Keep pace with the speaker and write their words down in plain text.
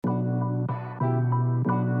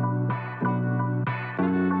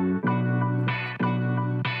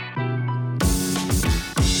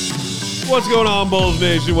What's going on, Bulls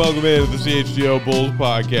Nation? Welcome into the CHGO Bulls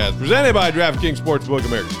Podcast, presented by DraftKings Sportsbook,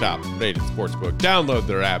 America's top rated sportsbook. Download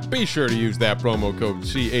their app. Be sure to use that promo code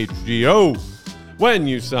CHGO when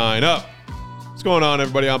you sign up. What's going on,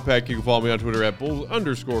 everybody? I'm Peck. You can follow me on Twitter at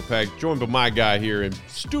Bulls_Peck. Joined by my guy here in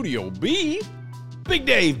Studio B, Big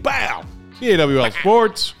Dave Bow, BAWL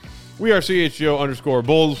Sports. We are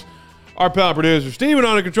CHGO_Bulls. Our pal producer, Steven,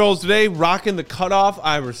 on the controls today, rocking the cutoff.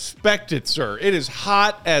 I respect it, sir. It is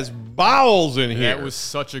hot as bowels in here. That was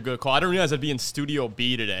such a good call. I didn't realize I'd be in Studio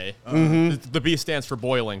B today. The B stands for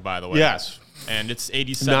boiling, by the way. Yes. And it's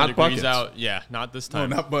 87 not degrees buckets. out. Yeah, not this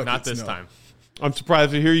time. No, not buckets, Not this no. time. I'm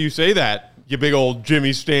surprised to hear you say that, you big old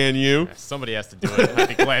Jimmy Stan you. Somebody has to do it. I'd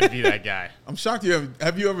be glad to be that guy. I'm shocked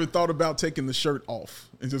have you ever thought about taking the shirt off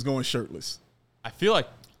and just going shirtless? I feel like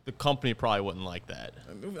the company probably wouldn't like that.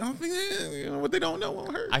 I don't think what they don't know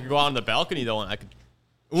won't hurt. I could go out on the balcony, though, and I could...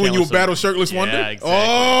 When you a battle shirtless wonder? Yeah, exactly.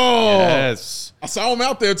 Oh! Yes. I saw him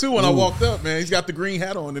out there, too, when I walked up, man. He's got the green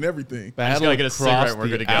hat on and everything. Battle gotta get a cigarette across and we're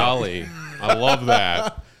the good to go. alley. I love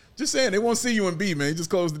that. Just saying, they won't see you in B, man. You just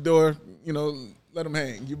close the door, let him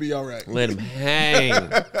hang. You'll be all right. Let him hang.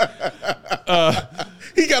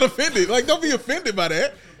 He got offended. Like, don't be offended by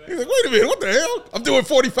that. He's like, wait a minute, what the hell? I'm doing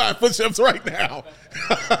 45 push-ups right now.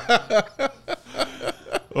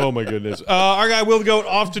 Oh, my goodness. Our guy Will go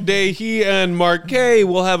off today. He and Mark K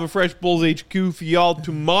will have a fresh Bulls HQ for y'all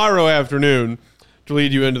tomorrow afternoon to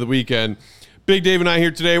lead you into the weekend. Big Dave and I here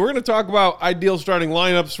today. We're going to talk about ideal starting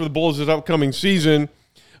lineups for the Bulls this upcoming season,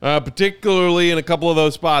 particularly in a couple of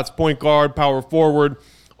those spots, point guard, power forward.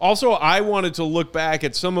 Also, I wanted to look back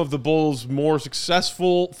at some of the Bulls' more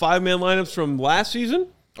successful five-man lineups from last season.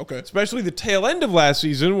 Okay. Especially the tail end of last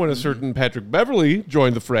season when a certain Patrick Beverley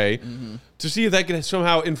joined the fray to see if that could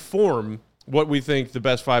somehow inform what we think the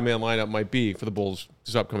best five-man lineup might be for the Bulls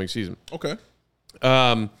this upcoming season. Okay.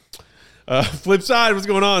 Flip side, what's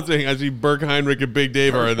going on? I see Burke Heinrich and Big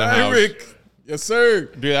Dave are in the house. Heinrich. Yes, sir.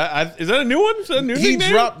 Dude, is that a new one? Is that a new He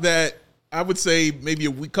nickname? dropped that, I would say, maybe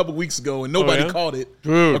couple weeks ago, and nobody caught it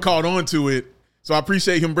Dude. or caught on to it. So I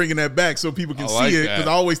appreciate him bringing that back so people can I like see it, that. because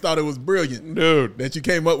I always thought it was brilliant Dude. that you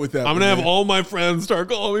came up with that. I'm going to have all my friends start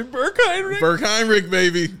calling me Burke Heinrich. Burke Heinrich,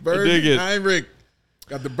 baby. Burke dig it. Heinrich.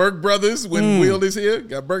 Got the Burke brothers when Will is here.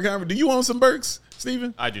 Got Burke Heinrich. Do you own some Burks,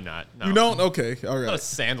 Steven? I do not. No. You don't? Okay. All I'm not a right.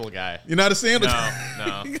 sandal guy. You're not a sandal?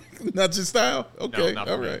 No. Not your style? Okay. not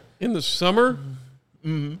all for me. right. In the summer,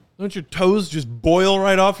 don't your toes just boil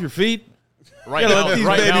right off your feet? Right Gotta now, let these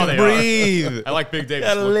right now babies they breathe. are. I like Big Dave.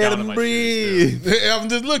 Gotta Just look let down them at my shoes, breathe. I'm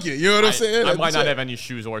just looking. You know what I'm saying? I might not have any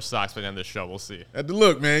shoes or socks by the end of the show. We'll see. Had to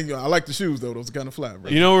look, man. I like the shoes, though. Those are kind of fly,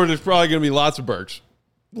 bro. You know where there's probably going to be lots of Burks?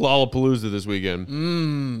 Lollapalooza this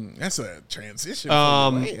weekend. That's a transition.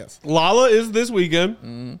 For the ass. Lala is this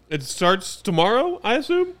weekend. It starts tomorrow, I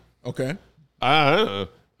assume. Okay. I don't know.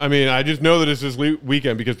 I mean, I just know that it's this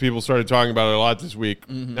weekend because people started talking about it a lot this week.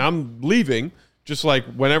 Now I'm leaving, just like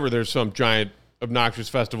whenever there's some giant, obnoxious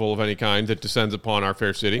festival of any kind that descends upon our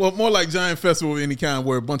fair city. Well, more like giant festival of any kind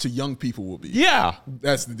where a bunch of young people will be. Yeah.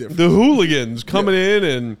 That's the difference. The hooligans coming in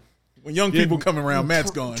and When young people come around, Matt's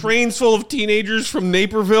gone. trains full of teenagers from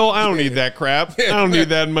Naperville. I don't need that crap. I don't need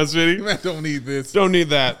that in my city. Matt don't need this. Don't need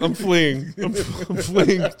that. I'm fleeing. I'm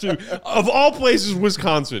fleeing to, of all places,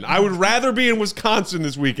 Wisconsin. I would rather be in Wisconsin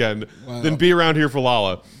this weekend than be around here for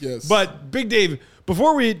Lala. Yes. But, Big Dave,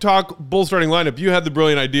 before we talk Bull starting lineup, you had the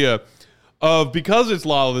brilliant idea of, because it's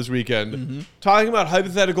Lala this weekend, talking about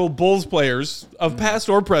hypothetical Bulls players of past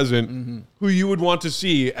or present who you would want to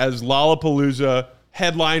see as Lollapalooza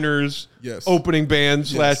headliners, opening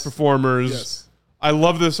bands / performers. Yes. I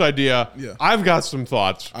love this idea. Yeah. I've got some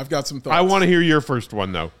thoughts. I've got some thoughts. I want to hear your first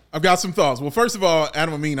one, though. I've got some thoughts. Well, first of all,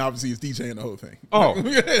 Adam Amin obviously is DJing the whole thing. Oh.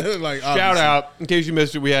 like Shout out. In case you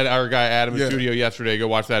missed it, we had our guy Adam in Yeah. studio yesterday. Go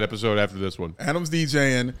watch that episode after this one. Adam's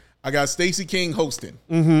DJing. I got Stacey King hosting.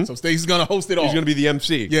 So Stacey's going to host it all. He's going to be the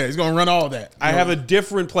MC. Yeah, he's going to run all that. I have a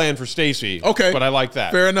different plan for Stacey. Okay. But I like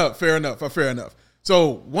that. Fair enough. So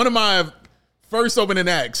one of my first opening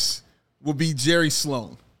acts will be Jerry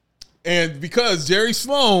Sloan. And because Jerry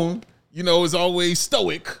Sloan, is always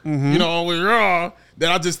stoic, always raw,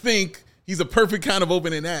 that I just think he's a perfect kind of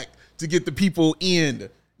opening act to get the people in.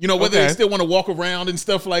 Whether they still want to walk around and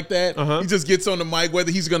stuff like that. He just gets on the mic,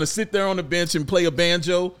 whether he's going to sit there on the bench and play a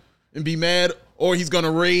banjo and be mad, or he's going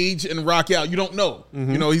to rage and rock out. You don't know.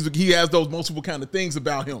 He has those multiple kind of things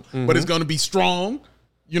about him. But it's going to be strong,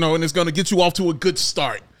 and it's going to get you off to a good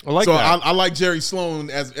start. I like so that. I like Jerry Sloan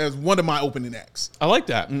as one of my opening acts. I like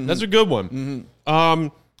that. That's a good one.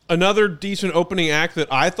 Another decent opening act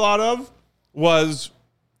that I thought of was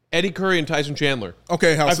Eddie Curry and Tyson Chandler.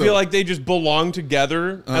 Okay, how I so? feel like they just belong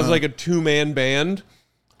together as like a two-man band.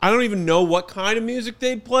 I don't even know what kind of music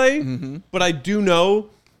they'd play, but I do know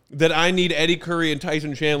that I need Eddie Curry and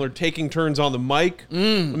Tyson Chandler taking turns on the mic.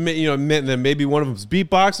 You know, then maybe one of them's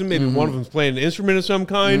beatboxing, maybe one of them's playing an instrument of some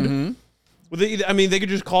kind. Well, they could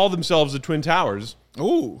just call themselves the Twin Towers.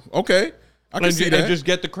 Ooh, okay. I can see that. And just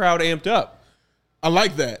get the crowd amped up. I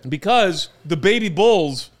like that. Because the Baby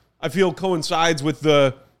Bulls, I feel, coincides with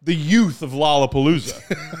the youth of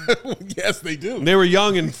Lollapalooza. Yes, they do. They were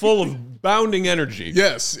young and full of bounding energy.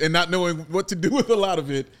 Yes, and not knowing what to do with a lot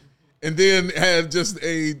of it. And then have just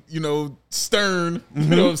a, stern, you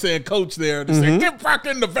know what I'm saying, coach there to say, get back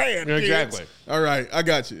in the van. Exactly. Kids. All right, I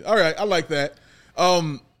got you. All right, I like that.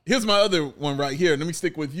 Here's my other one right here. Let me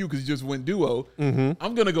stick with you because you just went duo.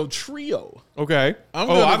 I'm going to go trio. Okay.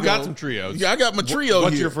 I've got some trios. Yeah, I got my trio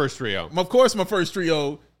What's here. your first trio? Of course, my first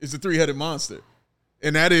trio is the three-headed monster.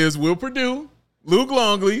 And that is Will Perdue, Luke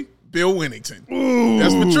Longley, Bill Winnington. Ooh.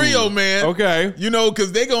 That's my trio, man. Okay.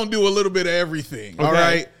 Because they're going to do a little bit of everything. Okay. All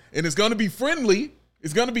right? And it's going to be friendly.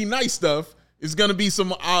 It's going to be nice stuff. It's going to be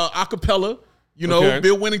some a cappella.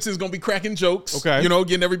 Bill Winnington's going to be cracking jokes. Okay.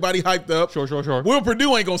 Getting everybody hyped up. Sure. Will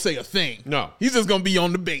Perdue ain't going to say a thing. No. He's just going to be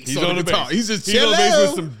on the bass. He's on the guitar. bass. He's just chilling. He's on the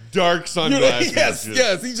bass with some dark sunglasses.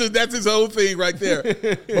 Yes. That's his whole thing right there.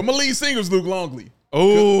 But my lead singer is Luke Longley.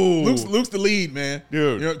 Oh. Luke's the lead, man.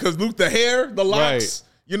 Dude. Because Luke, the hair, the locks. Right.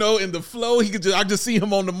 In the flow, I just see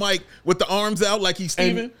him on the mic with the arms out like he's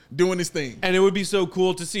Steven doing his thing. And it would be so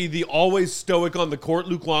cool to see the always stoic on the court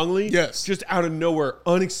Luke Longley. Yes. Just out of nowhere,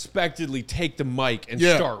 unexpectedly take the mic and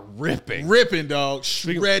start ripping. Ripping, dog.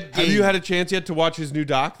 Shred. Have you had a chance yet to watch his new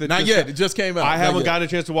doc? Not yet. It just came out. I haven't gotten a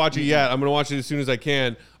chance to watch it yet. I'm going to watch it as soon as I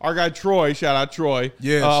can. Our guy Troy, shout out Troy.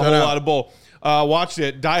 Yeah, shout out. A whole lot of bull. Watched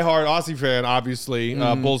it. Diehard Aussie fan, obviously.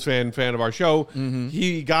 Bulls fan of our show.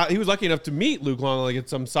 He was lucky enough to meet Luke Longley at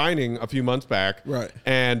some signing a few months back. Right.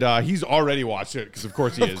 And he's already watched it because of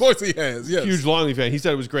course he is. Of course he has. Yes. Huge Longley fan. He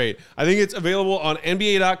said it was great. I think it's available on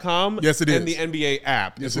NBA.com. Yes, it is. And the NBA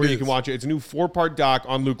app. Yes, where you can watch it. It's a new 4-part doc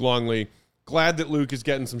on Luke Longley. Glad that Luke is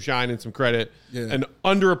getting some shine and some credit. Yeah. An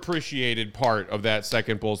underappreciated part of that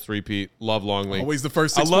second Bulls three-peat. Love Longley. Always the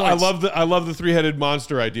first 6 points. points. I love the three-headed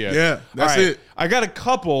monster idea. Yeah, that's it. I got a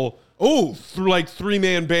couple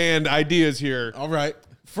three-man band ideas here. All right.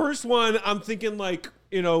 First one, I'm thinking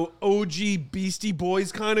OG Beastie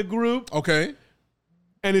Boys kind of group. Okay.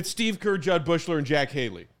 And it's Steve Kerr, Judd Bushler, and Jack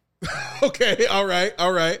Haley. Okay, all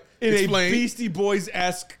right. Explain. A Beastie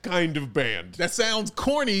Boys-esque kind of band. That sounds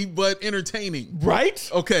corny, but entertaining. Right?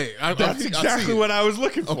 Okay. That's exactly what I was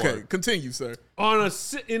looking for. Okay, continue, sir.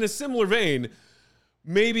 In a similar vein,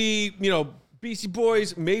 maybe, Beastie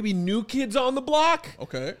Boys, maybe New Kids on the Block.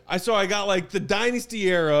 Okay. I got the Dynasty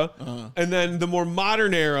era, and then the more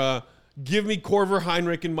modern era, give me Corver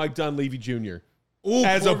Heinrich and Mike Dunleavy Jr. Ooh,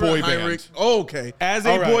 as Corver, a boy Heinrich. band. Oh, okay. As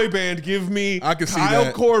a boy band, give me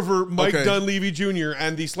Kyle Corver, Mike Dunleavy Jr.,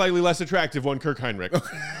 and the slightly less attractive one, Kirk Heinrich.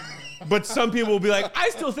 But some people will be like, I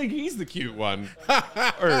still think he's the cute one.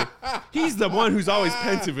 Or he's the one who's always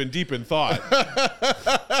pensive and deep in thought.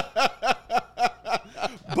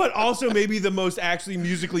 But also maybe the most actually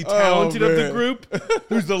musically talented of the group,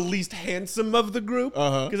 who's the least handsome of the group,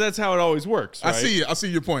 because that's how it always works, right? I see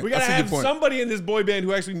your point. We gotta have somebody in this boy band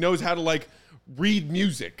who actually knows how to read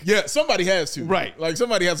music. Yeah, somebody has to. Right.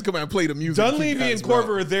 Somebody has to come out and play the music. Dunleavy and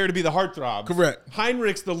Corver are there to be the heartthrobs. Correct.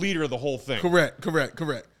 Heinrich's the leader of the whole thing. Correct.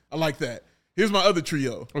 I like that. Here's my other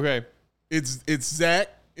trio. Okay. It's Zach,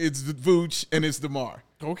 it's Vooch, and it's DeMar.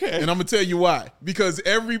 Okay. And I'm going to tell you why. Because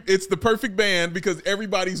it's the perfect band because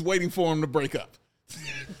everybody's waiting for them to break up.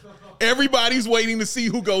 Everybody's waiting to see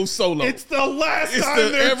who goes solo. It's the last time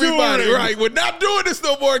they're everybody, touring. Right. We're not doing this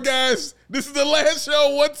no more, guys. This is the last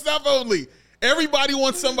show, one stop only. Everybody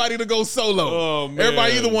wants somebody to go solo. Oh, man.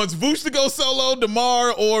 Everybody either wants Vooch to go solo,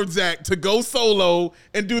 DeMar, or Zach to go solo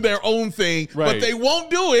and do their own thing. Right. But they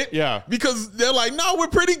won't do it because they're like, no, we're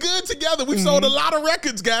pretty good together. We've sold a lot of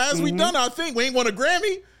records, guys. We've done our thing. We ain't won a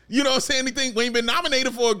Grammy. You know what I'm saying? Anything. We ain't been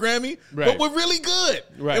nominated for a Grammy, but we're really good.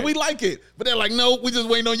 Right. And we like it. But they're like, no, we're just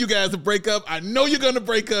waiting on you guys to break up. I know you're going to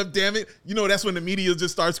break up, damn it. That's when the media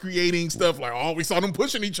just starts creating stuff like, oh, we saw them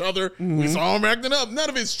pushing each other. We saw them acting up. None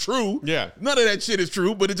of it's true. Yeah. None of that shit is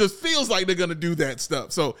true, but it just feels like they're going to do that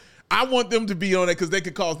stuff. So I want them to be on it because they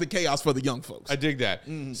could cause the chaos for the young folks. I dig that.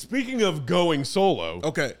 Speaking of going solo.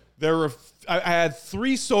 Okay. I had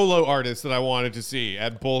 3 solo artists that I wanted to see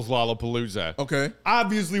at Bulls Lollapalooza. Okay.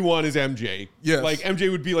 Obviously, one is MJ. Yes.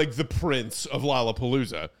 MJ would be the prince of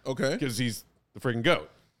Lollapalooza. Okay. Because he's the freaking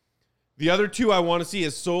GOAT. The other 2 I want to see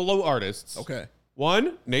as solo artists. Okay.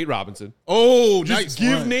 One, Nate Robinson. Oh, Just nice.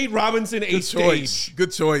 give one. Nate Robinson a Good stage. choice.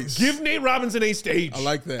 Good choice. Give Nate Robinson a stage. I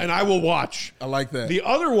like that. And I will watch. I like that. The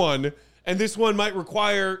other one, and this one might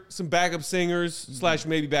require some backup singers /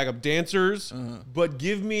 maybe backup dancers, but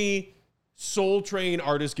give me Soul Train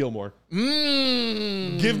Artist Gilmore.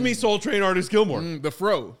 Give me Soul Train Artist Gilmore. The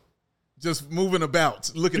fro. Just moving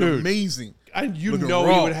about. Looking amazing. And you Looking know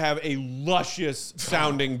raw. he would have a luscious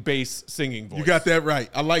sounding bass singing voice. You got that right.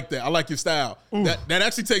 I like that. I like your style. That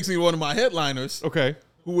actually takes me to one of my headliners. Okay.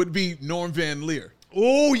 Who would be Norm Van Leer.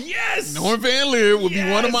 Oh, yes. Norm Van Leer would be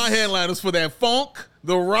one of my headliners for that funk,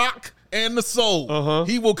 the rock, and the soul.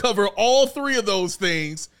 He will cover all three of those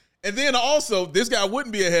things. And then also, this guy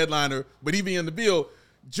wouldn't be a headliner, but he'd be in the bill,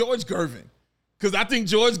 George Gervin. Because I think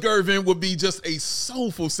George Gervin would be just a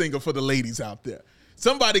soulful singer for the ladies out there.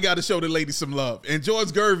 Somebody got to show the ladies some love. And George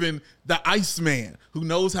Gervin, the Iceman, who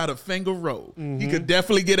knows how to finger roll. He could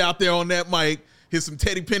definitely get out there on that mic, hit some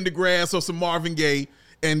Teddy Pendergrass or some Marvin Gaye,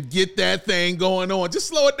 and get that thing going on. Just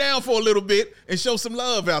slow it down for a little bit and show some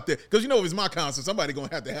love out there. Because if it's my concert, somebody going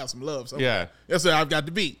to have some love somewhere. Yeah. That's what I've got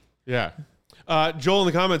to be. Yeah. Joel in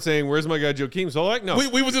the comments saying, where's my guy Joakim Solak? No.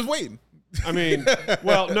 We were just waiting. I mean,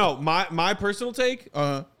 well, no. My personal take,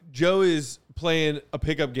 Joe is playing a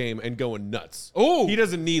pickup game and going nuts. Oh. He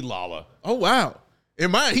doesn't need Lala. Oh, wow.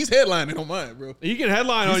 In mine, he's headlining on mine, bro. You can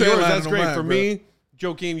headline He's on yours. headlining That's on great. mine, For bro. me,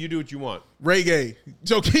 Joakim, you do what you want. Reggae.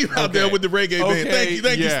 Joakim out there with the reggae band.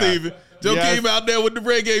 Thank you, Steven. Joakim out there with the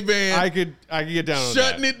reggae band. I could get down on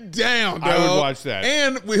Shutting that. it down, dog. I would watch that.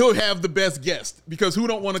 And he'll have the best guest because who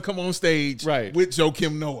don't want to come on stage with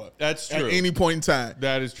Joakim Noah? That's true. At any point in time.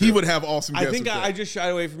 That is true. He would have awesome guests. I think with I that. just shied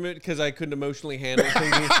away from it because I couldn't emotionally handle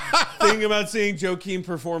thinking about seeing Joakim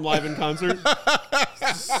perform live in concert.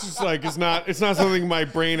 It's just like it's not something my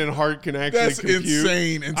brain and heart can actually That's compute.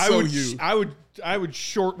 insane, and I would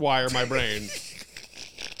short wire my brain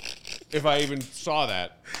if I even saw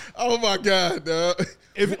that. Oh my God, dog.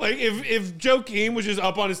 If Joakim was just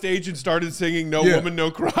up on a stage and started singing "No Woman, No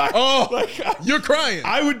Cry," you're crying.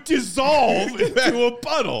 I would dissolve into a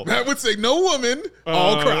puddle. Matt would say, "No woman,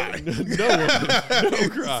 all cry." No woman, no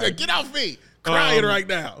cry. Say, get off me, crying right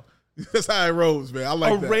now. That's how it rolls, man. I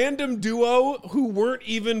like that. A random duo who weren't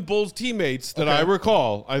even Bulls teammates that I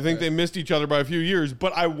recall. I think they missed each other by a few years,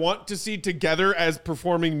 but I want to see together as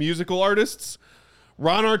performing musical artists,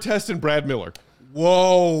 Ron Artest and Brad Miller.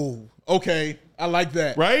 Whoa. Okay. I like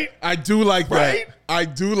that. Right? I do like that. Right? I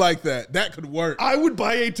do like that. That could work. I would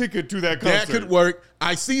buy a ticket to that concert. That could work.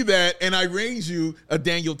 I see that, and I raise you a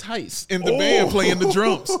Daniel Tice in the band playing the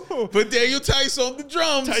drums. Put Daniel Tice on the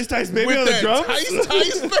drums. Tice baby on the drums?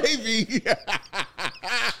 Tice baby.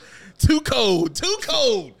 Too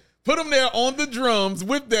cold. Put him there on the drums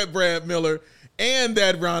with that Brad Miller and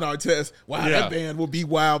that Ron Artest. Wow, that band will be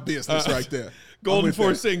wild business right there. Golden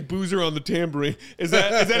Force saying Boozer on the tambourine. Is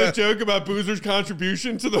that a joke about Boozer's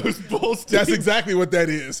contribution to those Bulls teams? That's exactly what that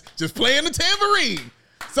is. Just playing the tambourine.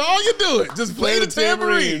 That's all you do. Just play the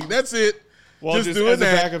tambourine. That's it. Well, just doing as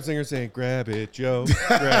that. a backup singer saying, "Grab it, Joe.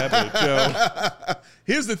 Grab it, Joe."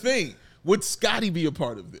 Here's the thing. Would Scotty be a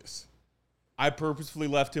part of this? I purposefully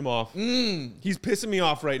left him off. He's pissing me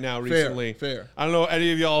off right now recently. Fair. I don't know if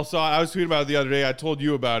any of y'all saw it. I was tweeting about it the other day. I told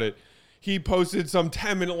you about it. He posted some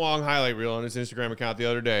 10-minute long highlight reel on his Instagram account the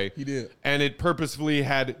other day. He did. And it purposefully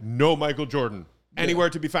had no Michael Jordan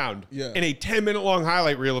anywhere to be found. Yeah. In a 10-minute long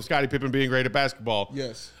highlight reel of Scottie Pippen being great at basketball.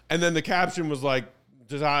 Yes. And then the caption was like,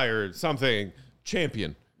 desire, something,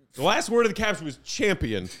 champion. The last word of the caption was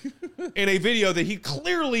champion in a video that he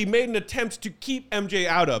clearly made an attempt to keep MJ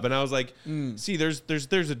out of. And I was like, see, there's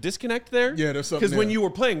a disconnect there. Yeah, there's something Because when there. you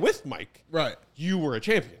were playing with Mike, Right. you were a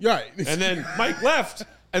champion. Right. And then Mike left,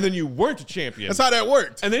 and then you weren't a champion. That's how that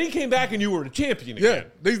worked. And then he came back, and you were a champion again.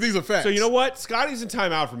 Yeah, these are facts. So you know what? Scotty's in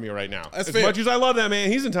timeout for me right now. That's as fair. much as I love that man,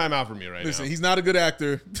 he's in timeout for me right Listen, now. he's not a good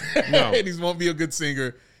actor. No. And he won't be a good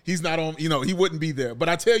singer. He's not on, he wouldn't be there. But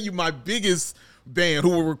I tell you, my biggest band who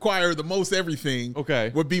will require the most everything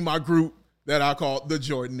would be my group that I call the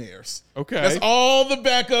Jordanaires. Okay. That's all the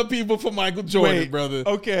backup people for Michael Jordan, brother.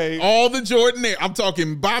 Okay. All the Jordanaires. I'm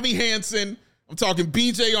talking Bobby Hansen. I'm talking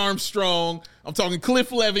B.J. Armstrong. I'm talking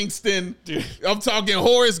Cliff Livingston. Dude. I'm talking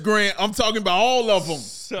Horace Grant. I'm talking about all of them.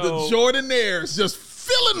 The Jordanaires just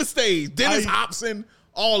filling the stage. Dennis Hobson,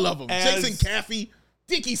 all of them. Jason Caffey,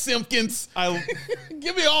 Dickie Simpkins.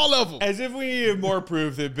 Give me all of them. As if we needed more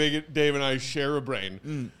proof that Big Dave and I share a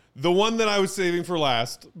brain. The one that I was saving for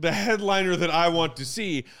last, the headliner that I want to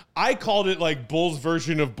see, I called it like Bulls'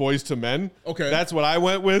 version of Boys to Men. Okay. That's what I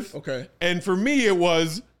went with. Okay. And for me, it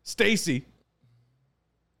was Stacy,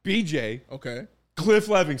 BJ, Okay. Cliff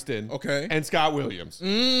Levingston, and Scott Williams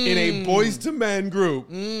in a Boys to Men group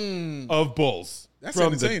of Bulls. That's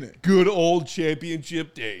from entertaining. The good old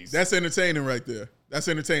championship days. That's entertaining right there. That's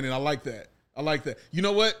entertaining. I like that. You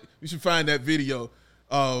know what? We should find that video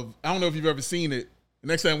of, I don't know if you've ever seen it. The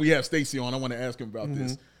next time we have Stacy on, I want to ask him about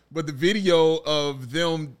this. But the video of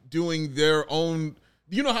them doing their own,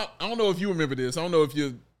 you know how, I don't know if you remember this. I don't know if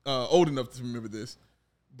you're old enough to remember this.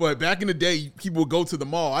 But back in the day, people would go to the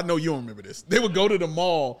mall. I know you don't remember this. They would go to the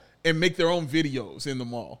mall and make their own videos in the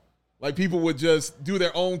mall. Like people would just do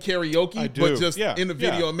their own karaoke, but just in the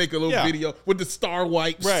video and make a little video with the star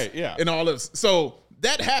wipes and all this. So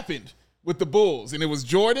that happened with the Bulls. And it was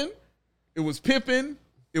Jordan, it was Pippen,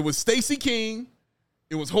 it was Stacey King,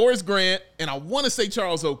 it was Horace Grant, and I want to say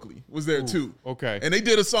Charles Oakley was there too. Okay. And they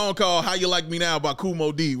did a song called How You Like Me Now by Kool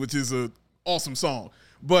Moe Dee, which is an awesome song.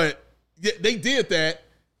 But they did that.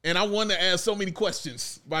 And I wanted to ask so many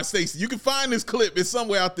questions by Stacey. You can find this clip. It's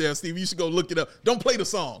somewhere out there, Steve. You should go look it up. Don't play the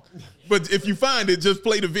song. But if you find it, just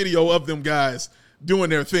play the video of them guys doing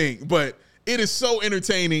their thing. But it is so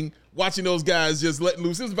entertaining watching those guys just letting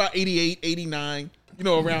loose. It was about 88, 89,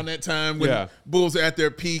 around that time when Bulls are at their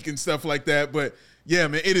peak and stuff like that. But, yeah,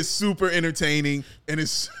 man, it is super entertaining, and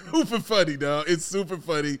it's super funny, dog. It's super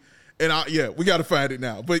funny. And we got to find it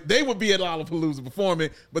now. But they would be at Lollapalooza performing,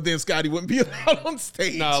 but then Scotty wouldn't be allowed on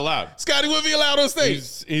stage. Not allowed. Scotty wouldn't be allowed on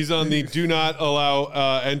stage. He's on the do not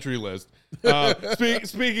allow entry list.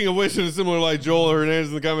 Speaking of which, in a similar light, Joel Hernandez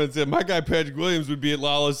in the comments said, my guy Patrick Williams would be at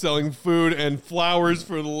Lala selling food and flowers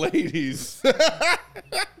for the ladies.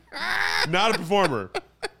 Not a performer.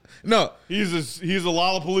 No. He's a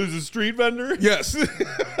Lollapalooza street vendor? Yes.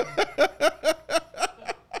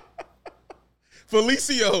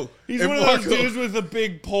 Felicio. He's one of those dudes with a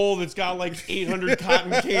big pole that's got like 800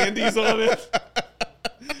 cotton candies on it.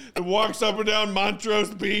 That walks up and down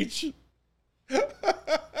Montrose Beach.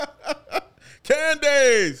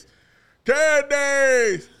 Candies.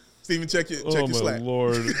 Stephen, check your Slack. Oh, my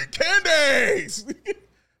Lord. Candies.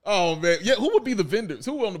 Oh, man. Yeah, who would be the vendors?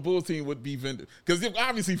 Who on the Bulls team would be vendors? Because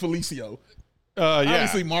obviously Felicio.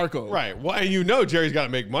 Obviously Marco. Right. Well, and Jerry's got to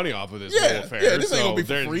make money off of this whole affair. Yeah, this ain't gonna be for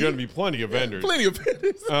free. There's going to be plenty of vendors. Plenty of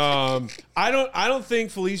vendors. I don't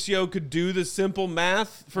think Felicio could do the simple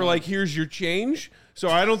math for like, here's your change. So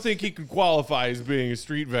I don't think he could qualify as being a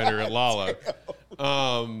street vendor at Lala.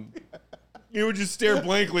 He would just stare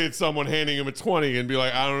blankly at someone handing him a 20 and be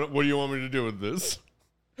like, I don't know, what do you want me to do with this?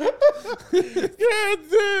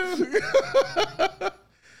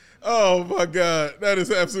 Oh, my God. That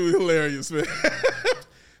is absolutely hilarious, man.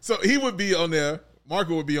 So he would be on there.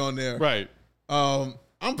 Marco would be on there. Right. I'm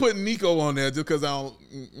putting Nico on there just because I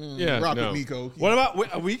don't rock with Nico. What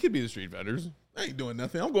about, we could be the street vendors. I ain't doing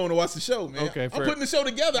nothing. I'm going to watch the show, man. Okay, I'm putting the show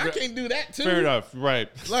together. I can't do that, too. Fair enough. Right.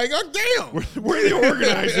 Like, damn. We're the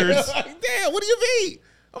organizers. Like, damn, what do you mean?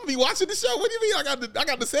 I'm going to be watching the show. What do you mean? I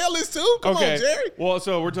got the sale list, too? Come on, Jerry. Well,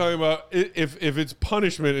 so we're talking about if its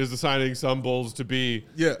punishment is assigning some Bulls to be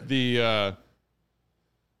the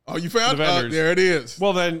you found the vendors. There it is.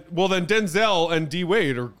 Well then Denzel and D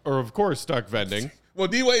Wade are of course stuck vending. Well,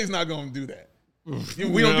 D Wade's not going to do that.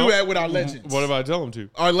 We don't do that with our legends. What about tell them to?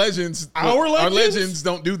 Our legends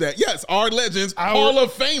don't do that. Yes, our legends, Hall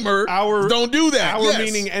of Famer, don't do that.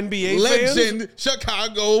 Meaning NBA legend, fans?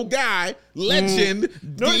 Chicago guy, legend,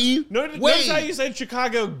 D Wade. Notice how you said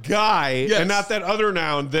Chicago guy and not that other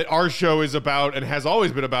noun that our show is about and has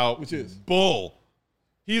always been about, which is Bull.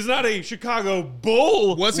 He's not a Chicago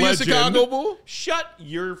Bull. Was he legend. A Chicago Bull? Shut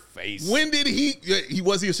your face. When did he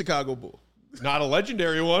was he a Chicago Bull? Not a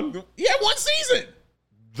legendary one. He had one season.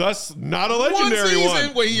 Thus, not a legendary one. One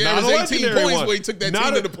season where he averaged 18 points where he took that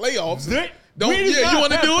team to the playoffs. You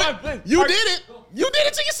want to do it? You did it. You did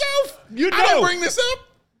it to yourself. I didn't bring this up.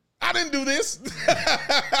 I didn't do this.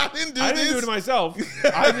 I didn't do it to myself.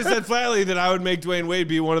 I just said flatly that I would make Dwayne Wade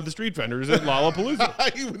be one of the street vendors at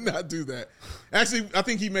Lollapalooza. He would not do that. Actually, I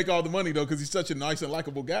think he'd make all the money, though, because he's such a nice and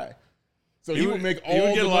likable guy. So he would make all the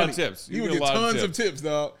money. He would get a lot of tips. He would get tons of tips,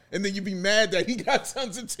 dog. And then you'd be mad that he got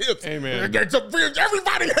tons of tips. Hey, man.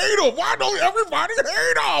 Everybody hate him. Why don't everybody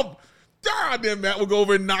hate him? God, then Matt would go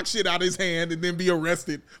over and knock shit out of his hand and then be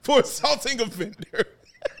arrested for assaulting a vendor.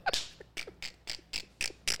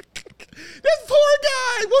 This poor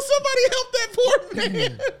guy. Will somebody help that poor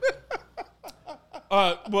man?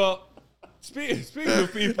 Well, speaking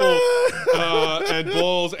of people and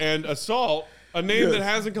Bulls and assault, a name that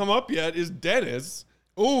hasn't come up yet is Dennis.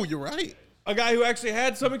 Oh, you're right. a guy who actually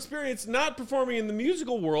had some experience not performing in the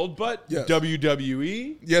musical world, but Yes.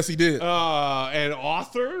 WWE. Yes, he did. An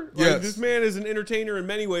author. Like, Yes. this man is an entertainer in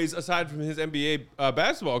many ways, aside from his NBA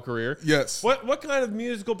basketball career. Yes. What kind of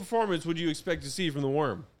musical performance would you expect to see from the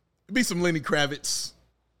Worm? It'd be some Lenny Kravitz.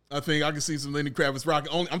 I think I can see some Lenny Kravitz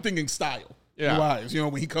rocking. I'm thinking style. Yeah. Wise,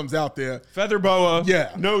 when he comes out there. Feather boa.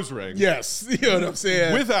 Yeah. Nose ring. Yes. You know what I'm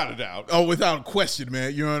saying? Without a doubt. Oh, without question,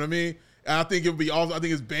 man. You know what I mean? And I think it would be also. I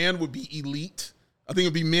think his band would be elite. I think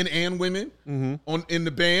it'd be men and women in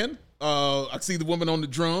the band. I see the woman on the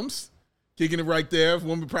drums, kicking it right there.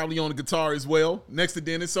 Woman probably on the guitar as well. Next to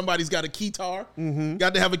Dennis, somebody's got a keytar.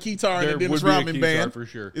 Got to have a keytar in the Dennis Rodman band for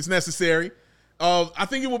sure. It's necessary. I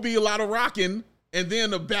think it will be a lot of rocking and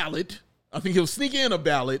then a ballad. I think he'll sneak in a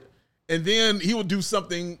ballad, and then he will do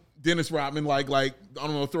something Dennis Rodman like I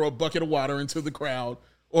don't know, throw a bucket of water into the crowd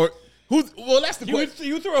or. Well, that's the question.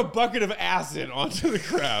 You throw a bucket of acid onto the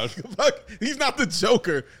crowd. He's not the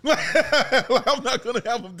Joker. I'm not going to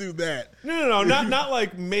have him do that. No. Not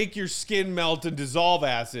like make your skin melt and dissolve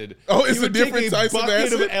acid. Oh, it's He would a different take type of bucket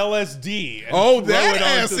acid? of LSD. And Oh, throw that it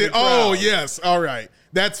onto the acid. crowd. Oh, yes. All right.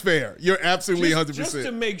 That's fair. You're absolutely 100%. Just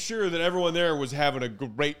to make sure that everyone there was having a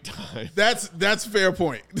great time. That's a fair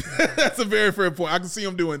point. That's a very fair point. I can see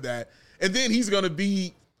him doing that. And then he's going to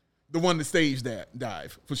be the one to stage that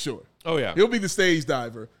dive for sure. Oh, yeah. He'll be the stage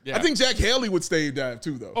diver. Yeah. I think Jack Haley would stage dive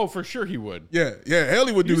too, though. Oh, for sure he would. Yeah.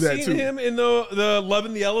 Haley would do that You too. seen him in the Love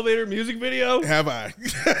in the Elevator music video? Have I?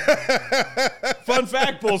 Fun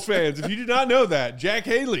fact, Bulls fans, if you did not know that, Jack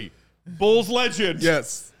Haley, Bulls legend,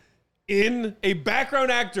 Yes. in a background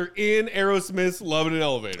actor in Aerosmith's Love in an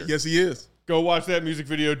Elevator. Yes, he is. Go watch that music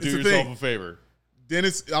video. Do the yourself thing. a favor.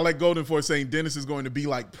 Dennis, I like Golden for saying Dennis is going to be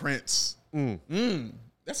like Prince.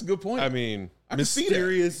 That's a good point. I mean, I can see that.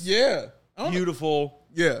 mysterious, Yeah. I don't know. beautiful,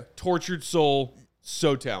 Yeah. tortured soul,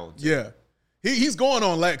 so talented. Yeah. He's going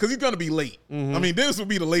on last because he's going to be late. I mean, Dennis will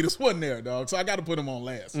be the latest one there, dog. So I got to put him on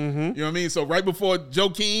last. You know what I mean? So right before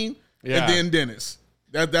Joaquin Yeah. and then Dennis.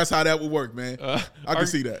 That's how that would work, man. I can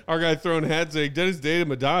see that. Our guy throwing hats saying, Dennis dated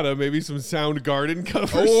Madonna, maybe some Soundgarden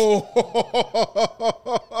covers. Oh.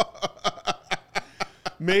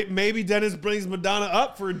 Maybe Dennis brings Madonna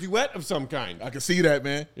up for a duet of some kind. I can see that,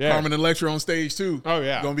 man. Yeah. Carmen and Electra on stage, too. Oh,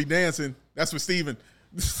 yeah. Going to be dancing. That's for Steven.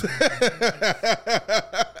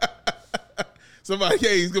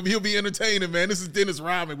 Somebody, he'll be entertaining, man. This is Dennis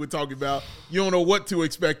Rodman we're talking about. You don't know what to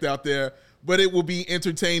expect out there, but it will be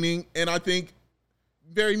entertaining and I think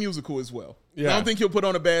very musical as well. Yeah. I don't think he'll put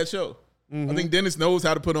on a bad show. I think Dennis knows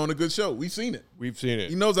how to put on a good show. We've seen it. We've seen He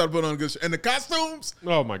it. knows how to put on a good show. And the costumes,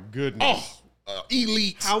 Oh, my goodness.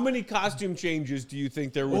 elite. How many costume changes do you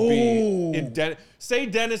think there would be in Dennis? Say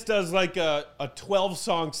Dennis does like a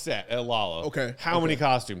 12-song set at Lala. Okay. How many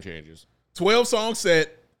costume changes? 12-song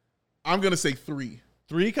set. I'm going to say 3.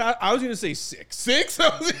 I was going to say 6. 6?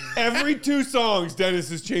 Every 2 songs, Dennis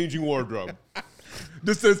is changing wardrobe.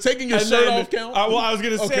 Does taking your And shirt then, off count? well, I was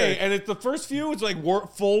going to say, Okay. and it's the first few, it's like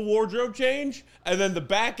full wardrobe change. And then the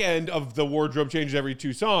back end of the wardrobe changes every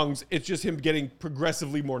 2 songs. It's just him getting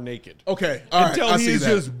progressively more naked. Okay. All right. Until I see he's that.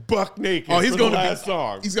 just buck naked he's for going the to last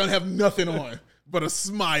song. He's going to have nothing on but a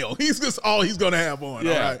smile. He's just all he's going to have on.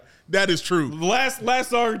 Yeah. All right. That is true. The last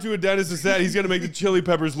song or two of Dennis is that he's going to make the Chili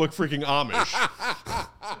Peppers look freaking Amish.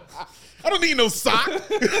 I don't need no sock.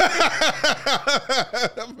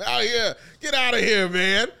 I'm out here. Get out of here,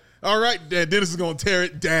 man. All right. Dennis is going to tear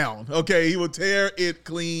it down. Okay. He will tear it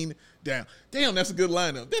clean down. Damn, that's a good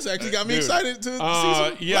lineup. This actually got me Dude. excited to see some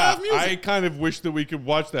live music. I kind of wish that we could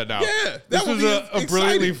watch that now. Yeah, this that would was be a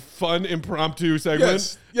brilliantly exciting. fun impromptu segment.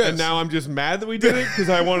 Yes, yes. And now I'm just mad that we did it because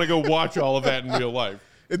I want to go watch all of that in real life.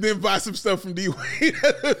 And then buy some stuff from D-Wade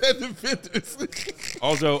at the vendors.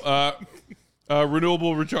 Also,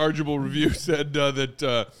 Renewable Rechargeable Review said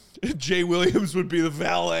that Jay Williams would be the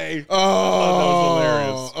valet. Oh,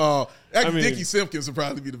 that was hilarious. Actually, I mean- Dickie Simpkins would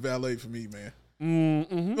probably be the valet for me, man.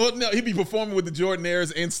 Well, no, he'd be performing with the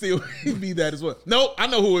Jordanaires and still he'd be that as well. No, I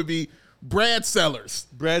know who it would be. Brad Sellers.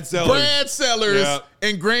 Brad Sellers. Brad Sellers Yeah.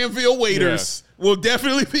 and Granville Waiters will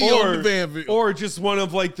definitely be on the Vanville. Or just one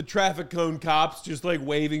of like the traffic cone cops, just like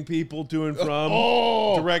waving people to and from,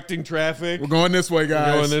 directing traffic. We're going this way,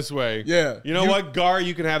 guys. Going this way. Yeah. You know what, Gar?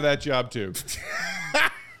 You can have that job too.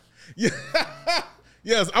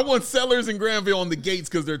 Yes, I want Sellers and Granville on the gates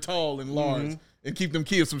because they're tall and large and keep them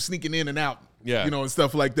kids from sneaking in and out. Yeah. You know, and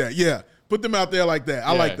stuff like that. Yeah. Put them out there like that.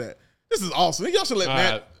 I Yeah. like that. This is awesome. Y'all should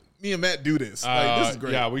let me and Matt do this. This is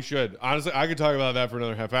great. Yeah, we should. Honestly, I could talk about that for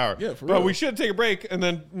another half hour. Yeah, for But real. we should take a break and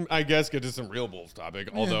then I guess get to some real Bulls topic.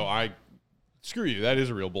 Although screw you, that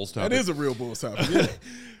is a real Bulls topic. That is a real Bulls topic. Yeah.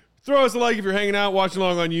 Throw us a like if you're hanging out, watching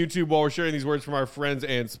along on YouTube while we're sharing these words from our friends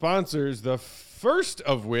and sponsors. The first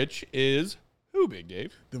of which is who, Big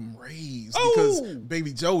Dave? Them Rays. Because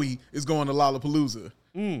baby Joey is going to Lollapalooza.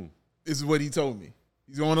 This is what he told me.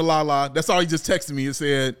 He's going to Lala. That's all he just texted me. It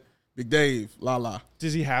said, Big Dave, Lala.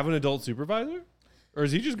 Does he have an adult supervisor? Or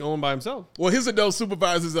is he just going by himself? Well, his adult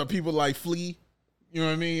supervisors are people like Flea, you know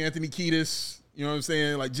what I mean? Anthony Kiedis, you know what I'm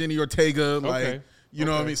saying? Like Jenny Ortega, like, you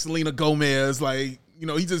know what I mean? Selena Gomez, like, you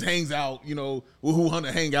know, he just hangs out, you know, who want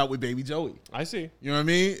to hang out with baby Joey. I see. You know what I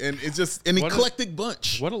mean? And it's just an eclectic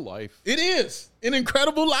bunch. What a life. It is. An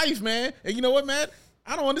incredible life, man. And you know what, Matt?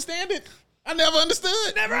 I don't understand it. I never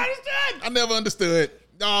understood. I never understood.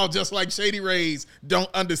 Oh, just like Shady Rays don't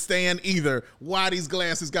understand either why these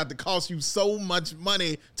glasses got to cost you so much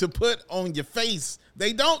money to put on your face.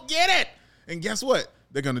 They don't get it. And guess what?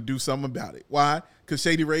 They're going to do something about it. Why? Because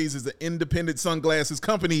Shady Rays is an independent sunglasses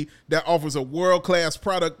company that offers a world-class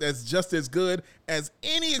product that's just as good as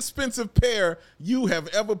any expensive pair you have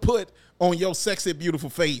ever put on your sexy,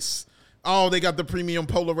 beautiful face. Oh, they got the premium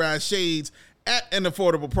polarized shades at an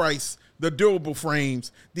affordable price, the durable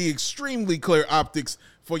frames, the extremely clear optics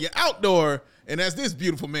for your outdoor, and as this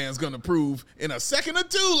beautiful man's going to prove in a second or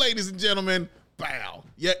two, ladies and gentlemen, bow,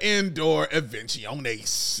 your indoor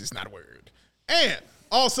invenciones. It's not a word. And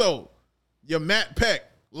also, your Matt Peck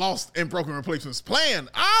lost and broken replacements plan.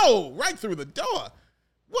 Oh, right through the door.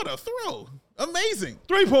 What a throw. Amazing.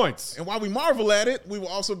 3 points. And while we marvel at it, we will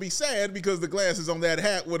also be sad because the glasses on that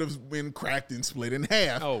hat would have been cracked and split in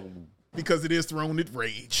half. Oh. Because it is thrown at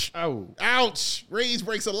rage. Oh. Ouch. Rage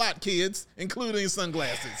breaks a lot, kids, including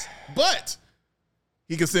sunglasses. But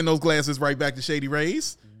he can send those glasses right back to Shady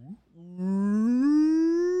Rays.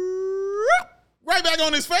 Right back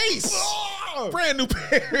on his face. Brand new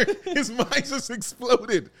pair. His mind just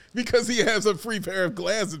exploded because he has a free pair of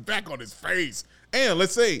glasses back on his face. And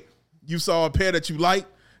let's say you saw a pair that you like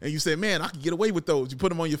and you said, man, I can get away with those. You put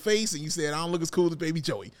them on your face and you said, I don't look as cool as baby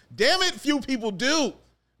Joey. Damn it, few people do.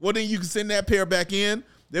 Well, then you can send that pair back in.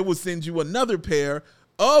 They will send you another pair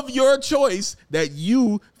of your choice that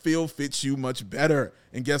you feel fits you much better.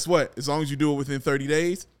 And guess what? As long as you do it within 30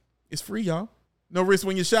 days, it's free, y'all. No risk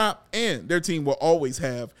when you shop, and their team will always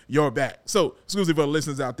have your back. So, exclusive for the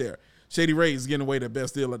listeners out there, Shady Rays is giving away the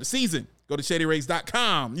best deal of the season. Go to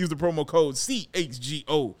ShadyRays.com. Use the promo code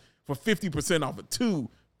CHGO for 50% off of 2+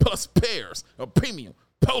 pairs of premium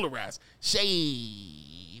polarized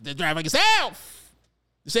shades that drive like yourself.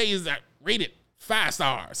 The shades are rated 5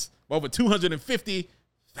 stars by over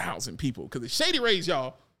 250,000 people. Because it's Shady Rays,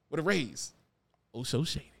 y'all, with a raise. Oh, so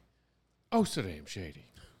shady. Oh, so damn shady.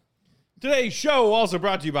 Today's show also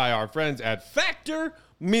brought to you by our friends at Factor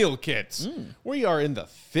Meal Kits. We are in the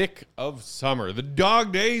thick of summer, the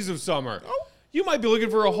dog days of summer. You might be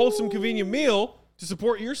looking for a wholesome, convenient meal to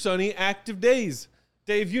support your sunny, active days.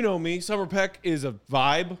 Dave, you know me. Summer Peck is a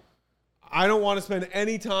vibe. I don't want to spend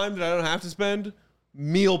any time that I don't have to spend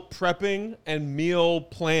meal prepping and meal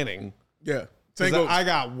planning. Yeah. I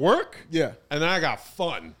got work. Yeah. And then I got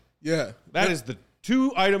fun. Yeah. That is the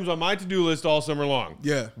 2 items on my to-do list all summer long.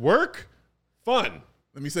 Yeah. Work, fun.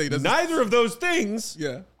 Let me say, neither of those things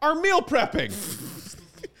are meal prepping.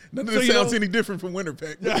 None of this sounds any different from Winter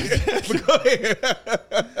Pack. But go ahead.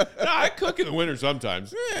 No, I cook in the winter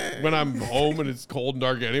sometimes when I'm home and it's cold and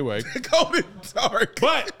dark anyway. Cold and dark.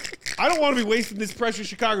 But I don't want to be wasting this precious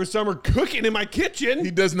Chicago summer cooking in my kitchen.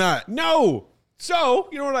 He does not. No. So,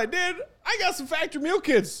 you know what I did? I got some Factor meal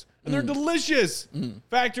kits. And they're delicious.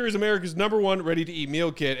 Factor is America's #1 ready-to-eat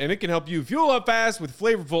meal kit, and it can help you fuel up fast with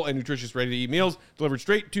flavorful and nutritious ready-to-eat meals delivered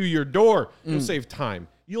straight to your door. You'll save time.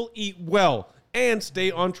 You'll eat well and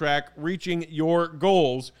stay on track reaching your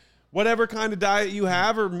goals. Whatever kind of diet you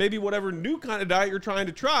have, or maybe whatever new kind of diet you're trying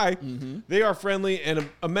to try, they are friendly and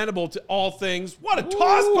amenable to all things. What a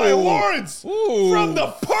toss by Lawrence from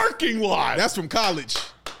the parking lot. That's from college.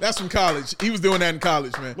 He was doing that in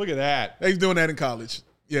college, man. Look at that. He was doing that in college.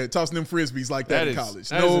 Yeah, tossing them frisbees like that in college.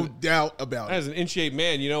 No doubt about it. As an in-shape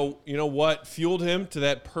man, you know what fueled him to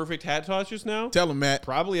that perfect hat toss just now? Tell him, Matt.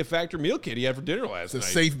 Probably a Factor meal kit he had for dinner last night. It's a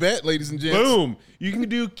safe bet, ladies and gents. Boom. You can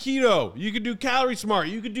do keto. You can do calorie smart.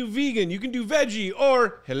 You can do vegan. You can do veggie.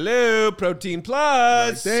 Or, hello, protein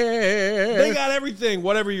plus. Right there. They got everything,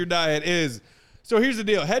 whatever your diet is. So here's the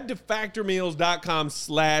deal. Head to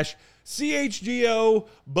factormeals.com/CHGO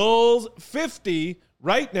Bulls 50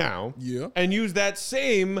 right now, and use that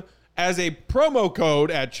same as a promo code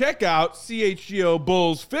at checkout, CHGO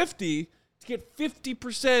Bulls 50, to get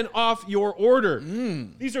 50% off your order.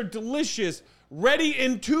 These are delicious, ready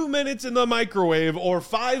in 2 minutes in the microwave or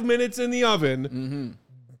 5 minutes in the oven.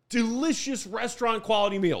 Delicious restaurant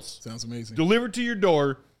quality meals. Sounds amazing. Delivered to your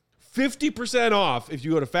door 50% off if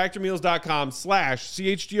you go to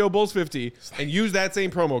factormeals.com/CHGO Bulls50 and use that same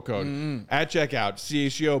promo code at checkout,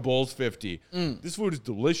 CHGO Bulls50. This food is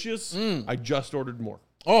delicious. I just ordered more.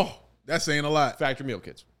 Oh, that's saying a lot. Factor meal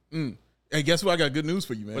kits. Hey, guess what? I got good news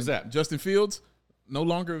for you, man. What's that? Justin Fields, no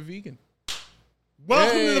longer a vegan.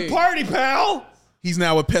 Welcome to the party, pal. He's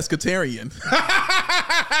now a pescatarian.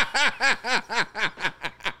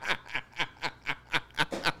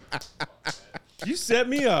 You set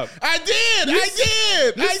me up. I did.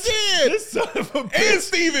 This son of a bitch. And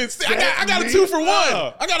Stevens. I got a 2 for 1.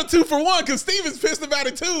 I got a 2 for 1 because Stevens pissed about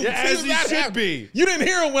it too. Yeah, as he should be. You didn't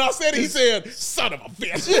hear him when I said it. He said, son of a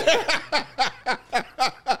bitch.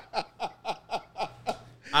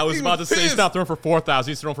 I was about to say he's not throwing for 4,000.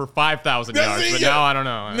 He's throwing for 5,000 yards. But now I don't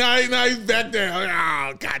know. Now he's back down.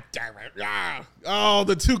 Oh, God damn it. Oh,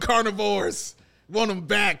 the 2 carnivores. Want him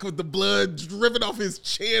back with the blood dripping off his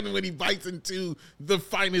chin when he bites into the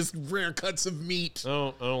finest rare cuts of meat.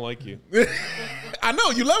 I don't like you. I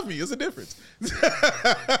know you love me. It's a difference. He's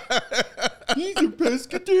a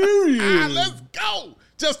pescatarian. Let's go,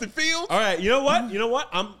 Justin Fields. All right, you know what?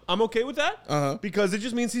 I'm okay with that because it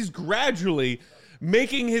just means he's gradually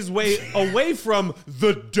making his way away from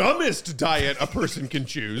the dumbest diet a person can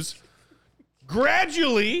choose.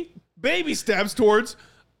 Gradually, baby steps towards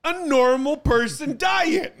a normal person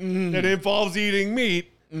diet that involves eating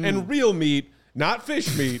meat and real meat, not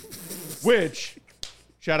fish meat, which,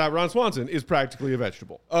 shout out Ron Swanson, is practically a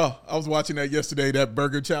vegetable. Oh, I was watching that yesterday, that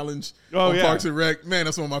burger challenge on Parks and Rec. Man,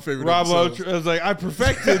 that's one of my favorite Rob episodes. Lowe was like, I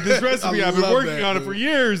perfected this recipe. I've been working on it for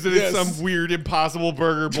years, and Yes. it's some weird impossible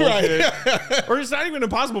burger bullshit. Right. Or it's not even an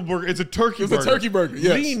impossible burger. It's a turkey burger. It's a turkey burger,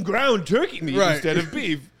 yes. Lean ground turkey meat Right. instead of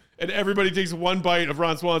beef. And everybody takes one bite of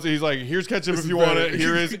Ron Swanson. He's like, here's ketchup This if you is want better. it.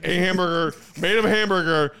 Here is a hamburger made of a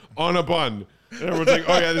hamburger on a bun. And everyone's like,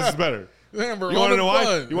 oh, yeah, this is better. Hamburger You want to on know a why?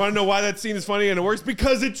 bun. You want to know why that scene is funny and it works?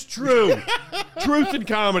 Because it's true. Truth in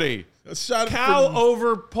comedy. A shot Cow from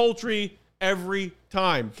over poultry every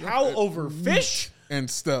time. Cow over fish? and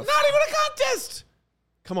stuff. Not even a contest.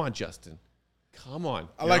 Come on, Justin. Come on.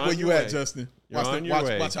 I like where you at, Justin.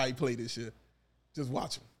 Watch how he play this shit. Just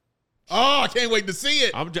watch him. Oh, I can't wait to see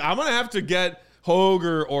it. I'm going to have to get Hogue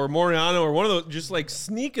or Moriano or one of those, just like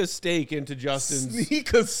sneak a steak into Justin's.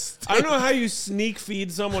 Sneak a steak. I don't know how you sneak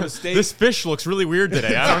feed someone a steak. This fish looks really weird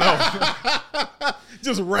today. I don't know.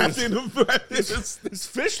 Just wrapped in the this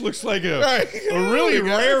fish looks like a Right. really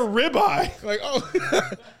Yeah, rare ribeye. Like, oh,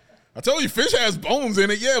 I told you fish has bones in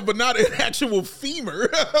it, yeah, but not an actual femur.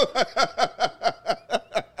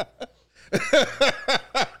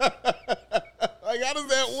 Like, how does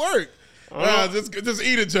that work? Just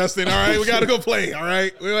eat it, Justin. All right, we got to go play. All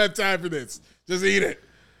right, we don't have time for this. Just eat it.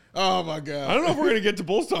 Oh my God. I don't know if we're going to get to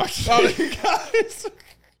Bulls talk today, guys.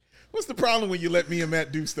 What's the problem when you let me and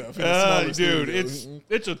Matt do stuff? In a smaller Dude, studio?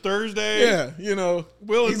 it's a Thursday. Yeah, you know.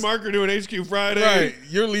 Will and Mark are doing HQ Friday. Right,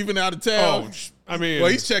 you're leaving out of town. Oh, I mean. Well,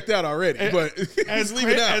 he's checked out already, but he's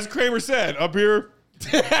leaving out. As Kramer said, up here,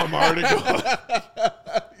 I'm already gone.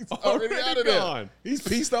 He's already out of there. He's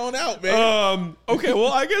pieced on out, man. Okay,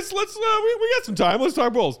 well, I guess let's, we got some time. Let's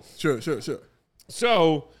talk Bulls. Sure.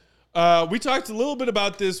 So, we talked a little bit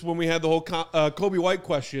about this when we had the whole Kobe White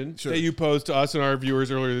question that you posed to us and our viewers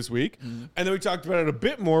earlier this week. And then we talked about it a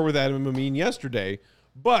bit more with Adam and Amin yesterday.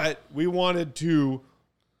 But we wanted to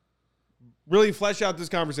really flesh out this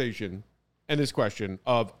conversation and this question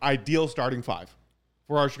of ideal starting five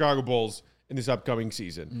for our Chicago Bulls in this upcoming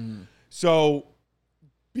season. So,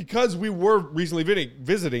 because we were recently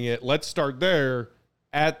visiting it, let's start there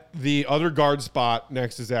at the other guard spot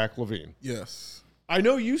next to Zach LaVine. Yes. I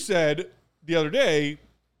know you said the other day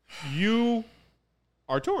you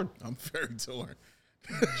are torn. I'm very torn.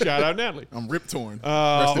 Shout out Natalie. I'm rip torn.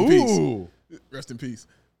 Rest in peace. Rest in peace.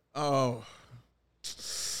 Oh.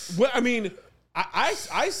 Well, I mean,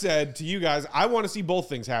 I said to you guys, I want to see both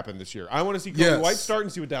things happen this year. I want to see Kobe White start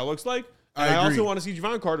and see what that looks like. And I also want to see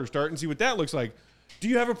Javon Carter start and see what that looks like. Do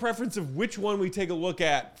you have a preference of which one we take a look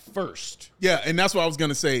at first? Yeah, and that's what I was going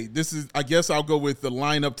to say. I guess I'll go with the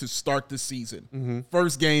lineup to start the season.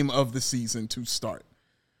 First game of the season to start.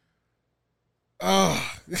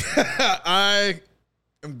 I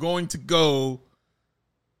am going to go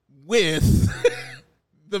with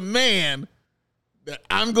the man that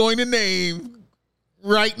I'm going to name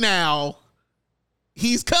right now.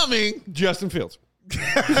 He's coming. Justin Fields.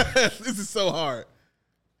 This is so hard.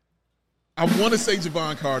 I want to say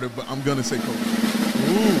Javon Carter, but I'm going to say Kobe.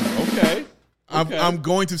 Ooh, okay. I'm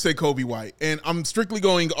going to say Kobe White. And I'm strictly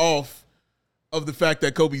going off of the fact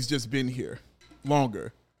that Kobe's just been here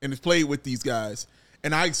longer and has played with these guys.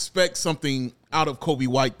 And I expect something out of Kobe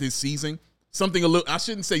White this season. something a little, I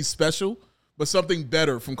shouldn't say special, but something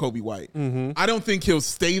better from Kobe White. Mm-hmm. I don't think he'll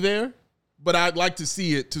stay there, but I'd like to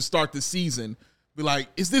see it to start the season. Be like,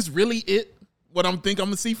 is this really it? What I'm going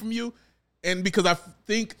to see from you? And because I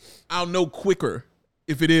think I'll know quicker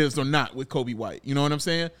if it is or not with Kobe White. You know what I'm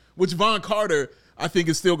saying? With Javon Carter, I think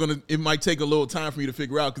it's still it might take a little time for me to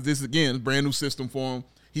figure out because this is, again, a brand new system for him.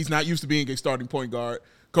 He's not used to being a starting point guard.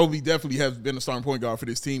 Kobe definitely has been a starting point guard for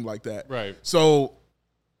this team like that. Right. So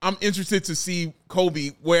I'm interested to see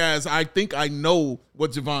Kobe, whereas I think I know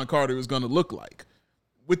what Javon Carter is going to look like.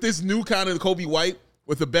 With this new kind of Kobe White,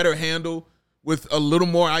 with a better handle, with a little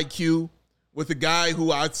more IQ, with a guy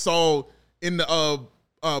who I saw in the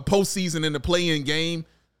postseason in the play-in game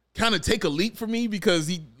kind of take a leap for me because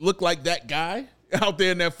he looked like that guy out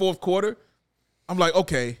there in that fourth quarter. I'm like,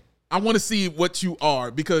 okay, I want to see what you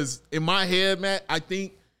are because in my head, Matt, I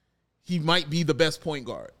think he might be the best point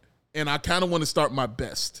guard. And I kind of want to start my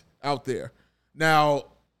best out there. Now,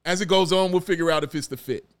 as it goes on, we'll figure out if it's the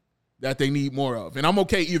fit that they need more of. And I'm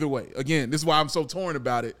okay either way. Again, this is why I'm so torn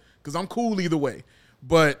about it because I'm cool either way.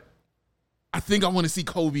 But I think I want to see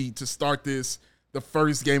Kobe to start the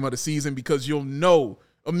first game of the season because you'll know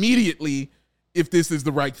immediately if this is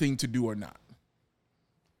the right thing to do or not.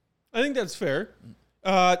 I think that's fair.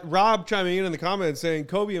 Rob chiming in the comments saying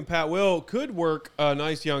Kobe and Pat Will could work a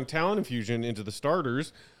nice young talent infusion into the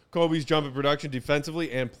starters. Kobe's jump in production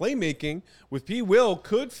defensively and playmaking with P. Will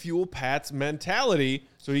could fuel Pat's mentality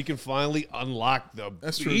so he can finally unlock the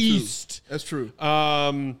beast. That's true.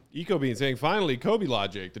 Eco Bean saying, finally, Kobe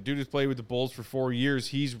logic. The dude has played with the Bulls for 4 years.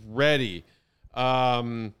 He's ready.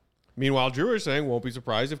 Meanwhile, Drew is saying, won't be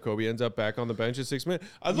surprised if Kobe ends up back on the bench at 6 minutes.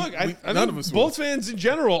 I think Bulls fans in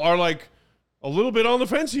general are like a little bit on the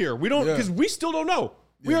fence here. We don't, because we still don't know.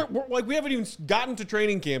 We haven't even gotten to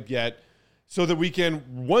training camp yet so that we can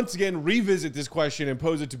once again revisit this question and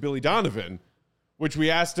pose it to Billy Donovan, which we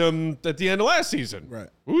asked him at the end of last season. Right.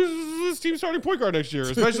 Who's this team starting point guard next year?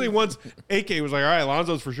 Especially once AK was like, all right,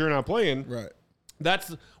 Lonzo's for sure not playing. Right.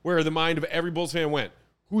 That's where the mind of every Bulls fan went.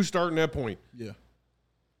 Who's starting at point? Yeah.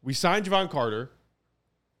 We signed Javon Carter.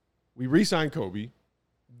 We re-signed Kobe.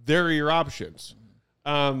 There are your options.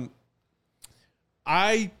 I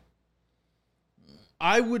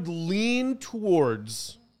would lean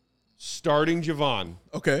towards starting Javon.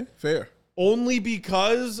 Okay, fair. Only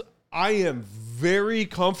because I am very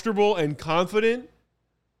comfortable and confident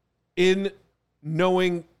in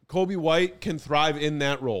knowing Kobe White can thrive in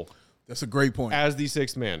that role. That's a great point. As the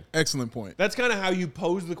sixth man. Excellent point. That's kind of how you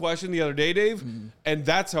posed the question the other day, Dave. Mm-hmm. And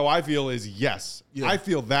that's how I feel is yes. Yeah. I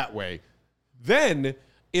feel that way. Then,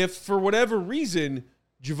 if for whatever reason,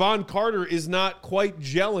 Javon Carter is not quite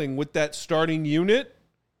gelling with that starting unit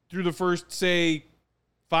through the first, say,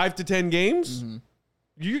 5 to 10 games,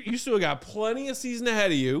 you still got plenty of season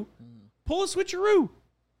ahead of you. Pull a switcheroo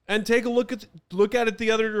and take a look at it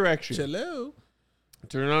the other direction. Chillo.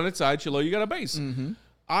 Turn it on its side. Chillo, you got a base. Mm-hmm.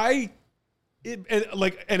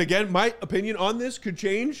 And again, my opinion on this could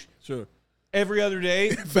change. Sure. Every other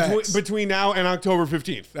day between now and October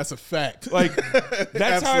 15th. That's a fact. Like,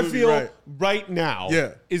 that's how I feel right now.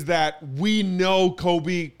 Yeah. Is that we know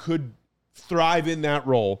Kobe could thrive in that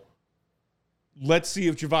role. Let's see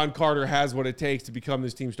if Javon Carter has what it takes to become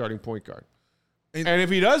this team starting point guard. And if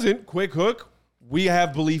he doesn't, quick hook, we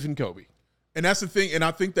have belief in Kobe. And that's the thing. And I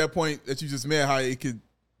think that point that you just made, how it could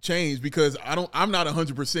change, because I'm not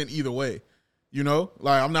 100% either way. You know,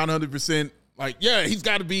 like I'm not 100% like, yeah, he's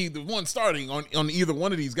got to be the one starting on either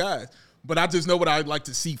one of these guys. But I just know what I'd like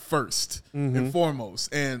to see first and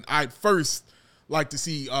foremost. And I'd first like to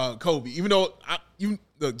see Kobe, even though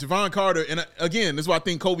Javon Carter, and again, this is why I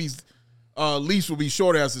think Kobe's leash will be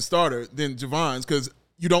shorter as a starter than Javon's, because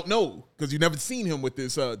you don't know, because you've never seen him with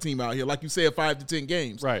this team out here. Like you said, 5 to 10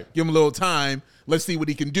 games. Right. Give him a little time. Let's see what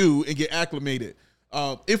he can do and get acclimated.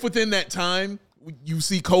 If within that time you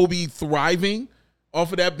see Kobe thriving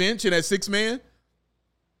off of that bench and that six man,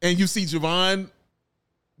 and you see Javon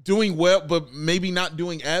doing well, but maybe not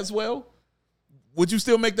doing as well, would you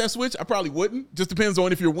still make that switch? I probably wouldn't. Just depends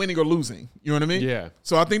on if you're winning or losing. You know what I mean? Yeah.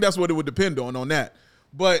 So I think that's what it would depend on that.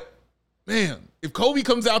 But, man, if Kobe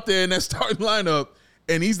comes out there in that starting lineup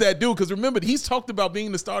and he's that dude, because remember, he's talked about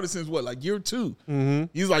being the starter since what, like year 2? Mm-hmm.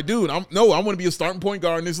 He's like, dude, I want to be a starting point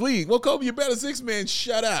guard in this league. Well, Kobe, you're better six man.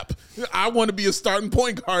 Shut up. I want to be a starting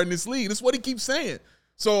point guard in this league. That's what he keeps saying.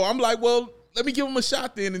 So I'm like, well, let me give him a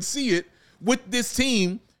shot then and see it with this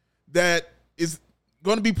team that is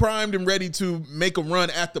going to be primed and ready to make a run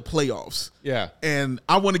at the playoffs. Yeah. And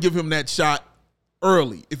I want to give him that shot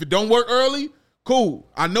early. If it don't work early, cool.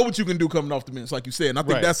 I know what you can do coming off the bench, like you said. And I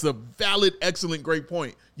think Right. that's a valid, excellent, great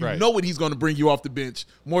point. You Right. know what he's going to bring you off the bench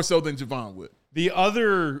more so than Javon would. The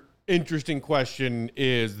other interesting question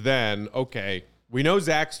is then, okay, we know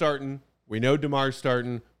Zach's starting. We know DeMar's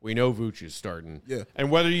starting. We know Vooch is starting. Yeah. And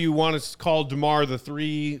whether you want to call DeMar the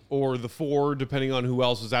 3 or the 4, depending on who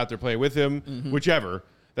else is out there playing with him, whichever,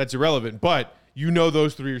 that's irrelevant. But you know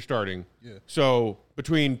those 3 are starting. Yeah. So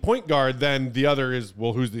between point guard, then the other is,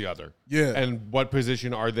 well, who's the other? Yeah. And what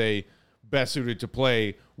position are they best suited to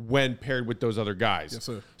play when paired with those other guys? Yes,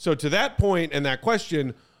 sir. So to that point and that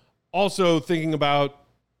question, also thinking about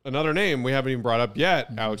another name we haven't even brought up yet,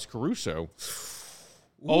 Alex Caruso.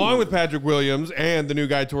 Along with Patrick Williams and the new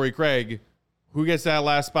guy, Torrey Craig, who gets that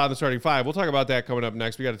last spot in the starting 5. We'll talk about that coming up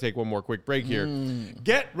next. We got to take one more quick break here.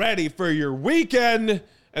 Get ready for your weekend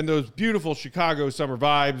and those beautiful Chicago summer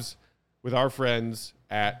vibes with our friends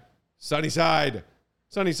at Sunnyside.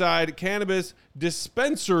 Sunnyside Cannabis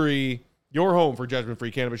Dispensary, your home for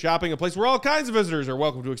judgment-free cannabis shopping, a place where all kinds of visitors are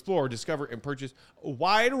welcome to explore, discover, and purchase a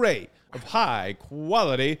wide array of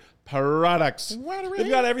high-quality products. They've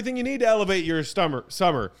got everything you need to elevate your summer.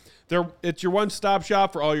 It's your one-stop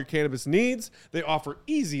shop for all your cannabis needs. They offer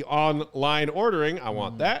easy online ordering. I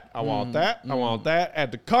want that. I want that. I want that.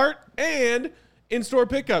 Add to cart and in-store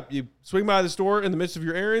pickup. You swing by the store in the midst of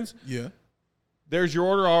your errands. Yeah. There's your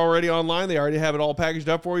order already online. They already have it all packaged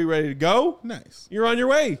up for you, ready to go. Nice. You're on your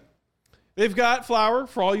way. They've got flour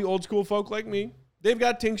for all you old school folk like me. They've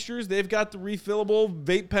got tinctures. They've got the refillable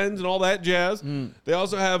vape pens and all that jazz. They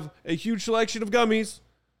also have a huge selection of gummies.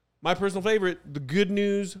 My personal favorite, the Good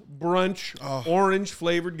News Brunch orange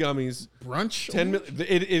flavored gummies. Brunch?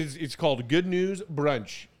 It's called Good News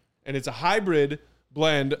Brunch, and it's a hybrid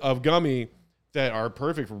blend of gummy that are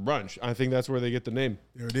perfect for brunch. I think that's where they get the name.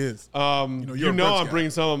 There it is. You're a brunch I'm guy.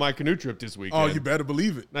 bringing some of my canoe trip this weekend. Oh, you better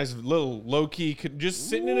believe it. Nice little low-key, just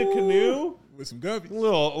sitting in a canoe. With some gummies. A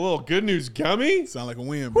little Good News gummy. Sound like a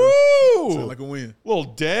win, bro. Woo! Sound like a win. Little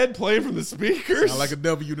dead playing from the speakers. Sound like a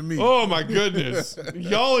W to me. Oh, my goodness.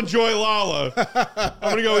 Y'all enjoy Lala. I'm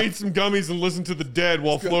going to go eat some gummies and listen to the Dead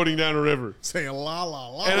while floating down a river. Saying la la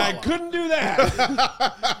la. And I couldn't do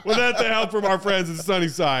that without the help from our friends at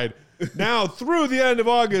Sunnyside. Now, through the end of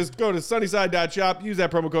August, go to sunnyside.shop, use that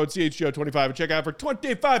promo code CHGO25 and check out for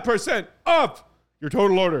 25% off your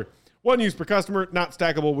total order. One use per customer, not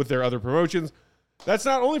stackable with their other promotions. That's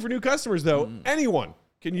not only for new customers, though. Anyone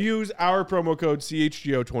can use our promo code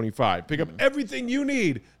CHGO25. Pick up everything you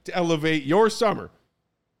need to elevate your summer,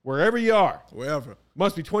 wherever you are. Wherever.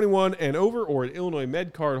 Must be 21 and over or an Illinois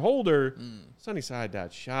Med card holder.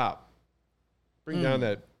 Sunnyside.shop. Bring down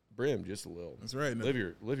that brim just a little. That's right. Live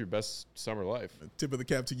your best summer life. Tip of the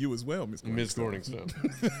cap to you as well, Miss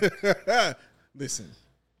Morningstone. Listen,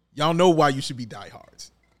 y'all know why you should be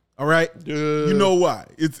diehards. All right? You know why.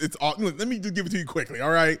 It's all, let me just give it to you quickly,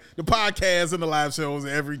 all right? The podcasts and the live shows,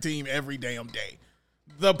 every team, every damn day.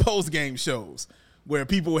 The post-game shows where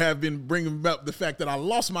people have been bringing up the fact that I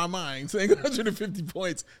lost my mind saying 150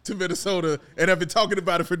 points to Minnesota and have been talking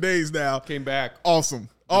about it for days now. Came back. Awesome.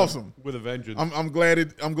 With a vengeance. I'm glad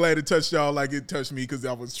it touched y'all like it touched me because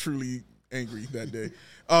I was truly angry that day.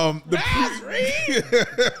 Oh,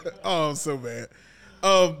 so bad.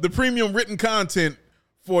 The premium written content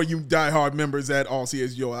for you diehard members at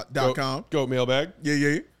allchgo.com. Goat mailbag.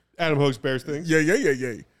 Yeah. Adam Hoax Bears things. Yeah.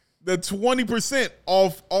 The 20%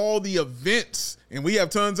 off all the events, and we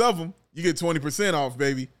have tons of them. You get 20% off,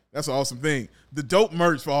 baby. That's an awesome thing. The dope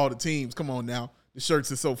merch for all the teams. Come on now. The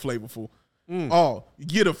shirts are so flavorful. Oh, you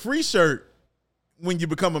get a free shirt when you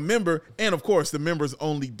become a member, and of course, the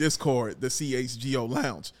members-only Discord, the CHGO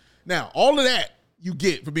Lounge. Now, all of that you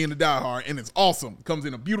get for being a diehard, and it's awesome. Comes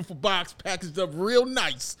in a beautiful box, packaged up real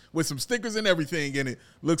nice with some stickers and everything in it.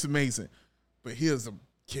 Looks amazing. But here's a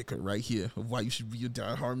kicker right here of why you should be a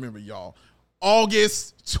diehard member, y'all.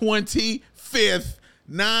 August 25th,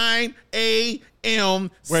 9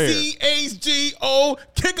 a.m., Where? CHGO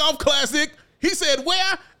Kickoff Classic. He said,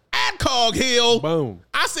 where? At Cog Hill. Boom.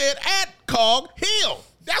 I said at Cog Hill.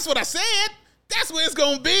 That's what I said. That's where it's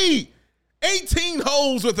going to be. 18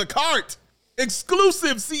 holes with a cart.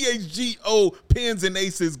 Exclusive CHGO Pins and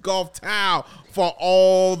Aces golf towel for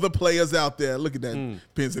all the players out there. Look at that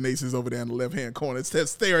Pins and Aces over there in the left-hand corner.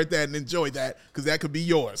 Let's stare at that and enjoy that because that could be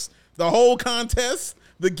yours. The whole contest,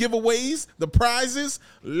 the giveaways, the prizes,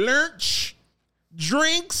 lunch,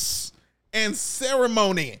 drinks, and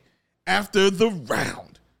ceremony after the round.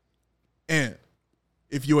 And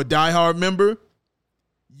if you're a diehard member,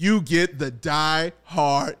 you get the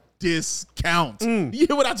diehard discount. You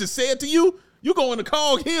hear what I just said to you? You go into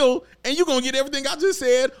Cog Hill and you're going to get everything I just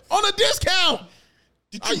said on a discount.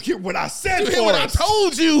 Did you hear what I said? You hear what I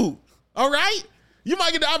told you? All right? You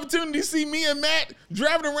might get the opportunity to see me and Matt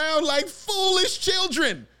driving around like foolish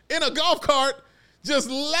children in a golf cart, just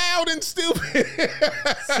loud and stupid.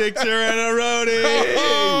 Sixer and a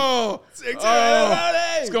roadie. Sixer and a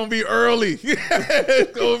roadie. It's going to be early.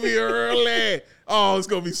 It's going to be early. Oh, it's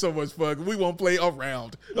going to be so much fun. We won't play a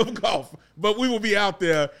round of golf, but we will be out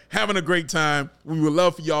there having a great time. We would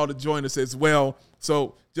love for y'all to join us as well.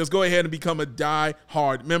 So just go ahead and become a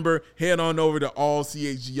die-hard member. Head on over to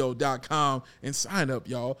allchgo.com and sign up,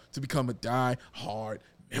 y'all, to become a die-hard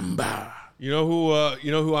member. You know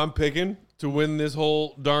who I'm picking to win this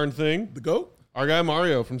whole darn thing? The GOAT? Our guy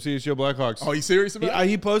Mario from CHGO Blackhawks. Oh, you serious about it?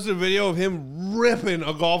 He posted a video of him ripping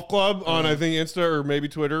a golf club on, I think, Insta or maybe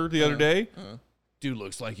Twitter the other day. Dude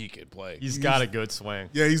looks like he could play. He's got a good swing.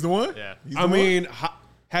 Yeah, he's the one? Yeah. I mean,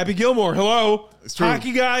 Happy Gilmore, hello. It's true.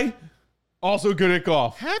 Hockey guy, also good at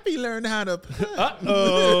golf. Happy learned how to play.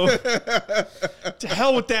 Uh-oh. To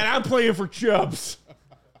hell with that. I'm playing for Chubbs.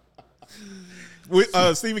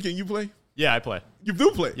 Steven, can you play? Yeah, I play. You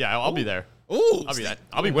do play? Yeah, I'll be there. Ooh,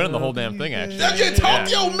 I'll be winning the whole damn thing, actually. Now you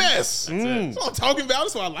talk your mess. That's That's what I'm talking about.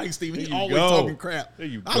 That's why I like Steven. He's There you always go. talking crap. There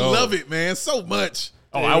you I go. love it, man, so much.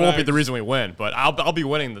 Oh, I won't be the reason we win, but I'll be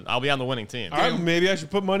winning. I'll be on the winning team. All right, maybe I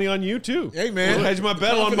should put money on you, too. Hey, man. We'll hedge my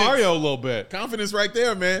bet on Confidence. Mario a little bit. Confidence right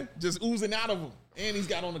there, man. Just oozing out of him. And he's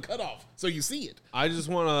got on the cutoff, so you see it. I just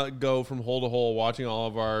want to go from hole to hole watching all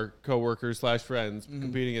of our coworkers / friends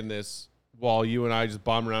competing in this while you and I just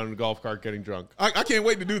bomb around in a golf cart getting drunk. I can't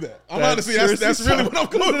wait to do that. That That's really what I'm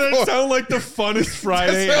going Doesn't for. that sound like the funnest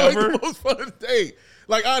Friday That sounds ever? like the most fun day.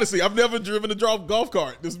 Like, honestly, I've never driven a golf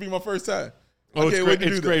cart. This will be my first time. Oh, I can't wait to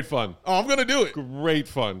do it's that. great fun. Oh, I'm going to do it. Great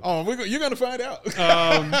fun. Oh, you're going to find out.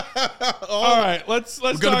 All right, let's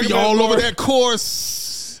We're talk going to be about all more over that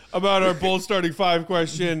course. about our Bulls starting five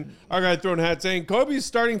question. Our guy throwing hat saying Kobe's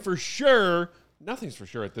starting for sure. Nothing's for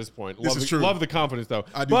sure at this point. This is true. Love the confidence though.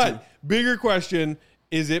 I do but too. bigger question: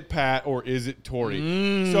 is it Pat or is it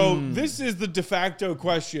Torrey? So this is the de facto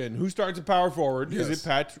question: who starts at power forward? Yes. Is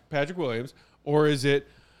it Patrick Williams or is it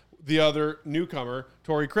the other newcomer,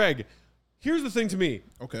 Torrey Craig? Here's the thing to me.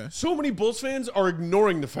 Okay. So many Bulls fans are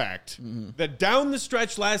ignoring the fact that down the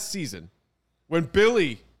stretch last season, when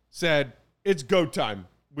Billy said, it's go time,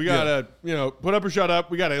 we got to, put up or shut up.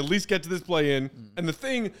 We got to at least get to this play in. And the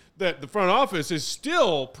thing that the front office is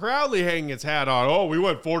still proudly hanging its hat on, we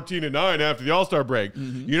went 14-9 after the All-Star break.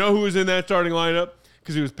 You know who was in that starting lineup?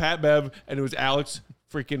 Because it was Pat Bev and it was Alex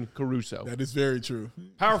freaking Caruso. That is very true.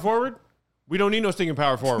 Power forward? We don't need no stinking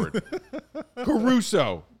power forward.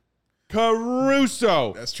 Caruso.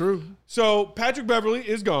 That's true. So Patrick Beverley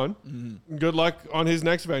is gone. Good luck on his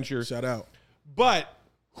next venture. Shout out. But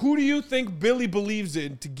who do you think Billy believes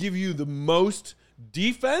in to give you the most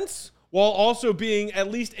defense while also being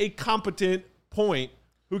at least a competent point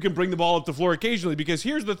who can bring the ball up the floor occasionally? Because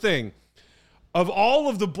here's the thing. Of all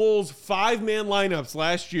of the Bulls' 5-man lineups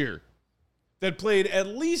last year that played at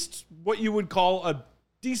least what you would call a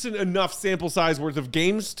decent enough sample size worth of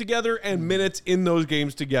games together and minutes in those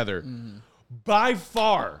games together. By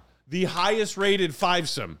far, the highest rated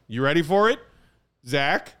fivesome. You ready for it?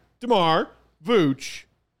 Zach, DeMar, Vooch,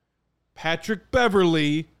 Patrick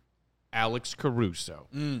Beverley, Alex Caruso.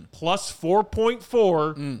 Plus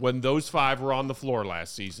 4.4 when those five were on the floor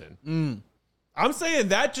last season. I'm saying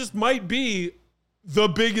that just might be the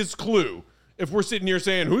biggest clue if we're sitting here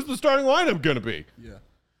saying, who's the starting lineup going to be? Yeah.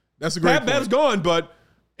 That's a great Pat Bev's gone, but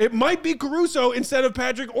it might be Caruso instead of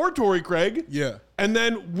Patrick or Torrey Craig. Yeah. And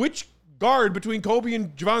then which guard between Kobe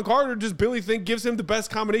and Javon Carter does Billy think gives him the best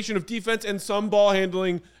combination of defense and some ball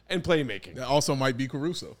handling and playmaking? That also might be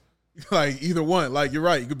Caruso. Like, either one. Like, you're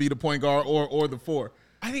right. It could be the point guard or the four.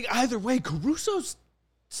 I think either way, Caruso's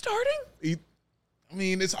starting?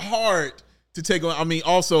 It's hard to take on.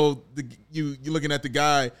 Also, you're looking at the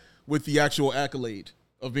guy with the actual accolade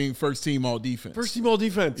of being first team all defense. First team all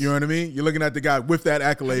defense. You know what I mean? You're looking at the guy with that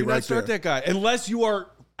accolade right start there. that guy. Unless you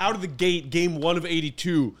are out of the gate, game 1 of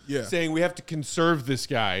 82, saying we have to conserve this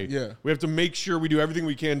guy. Yeah. We have to make sure we do everything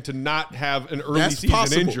we can to not have an early That's season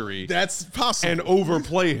possible. injury. That's possible. And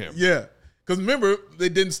overplay him. Yeah. Because remember, they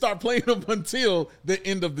didn't start playing him until the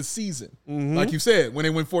end of the season. Like you said, when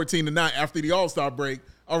they went 14-9 after the All-Star break,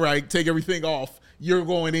 all right, take everything off. You're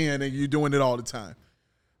going in and you're doing it all the time.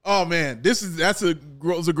 Oh, man, those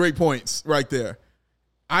are great points right there.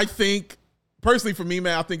 I think, personally for me,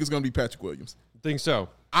 man, I think it's going to be Patrick Williams. Think so.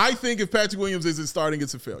 I think if Patrick Williams isn't starting,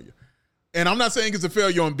 it's a failure. And I'm not saying it's a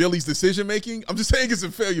failure on Billy's decision-making. I'm just saying it's a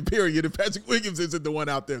failure, period, if Patrick Williams isn't the one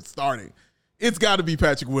out there starting. It's got to be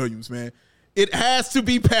Patrick Williams, man. It has to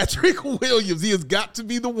be Patrick Williams. He has got to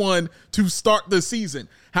be the one to start the season.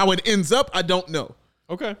 How it ends up, I don't know.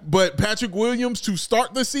 Okay. But Patrick Williams to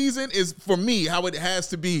start the season is, for me, how it has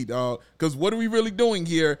to be, dog. Because what are we really doing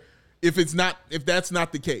here if that's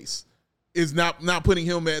not the case? Is not putting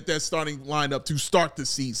him at that starting lineup to start the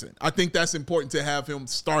season. I think that's important to have him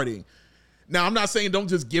starting. Now, I'm not saying don't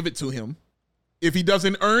just give it to him. If he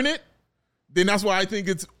doesn't earn it, then that's why I think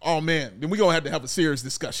it's, oh, man, then we're going to have a serious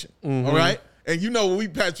discussion, all right? And we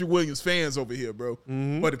Patrick Williams fans over here, bro.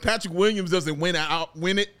 But if Patrick Williams doesn't win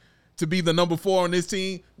it to be the number 4 on this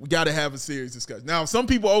team, we got to have a serious discussion. Now, some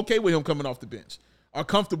people are okay with him coming off the bench, are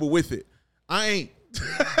comfortable with it. I ain't.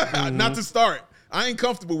 Not to start. I ain't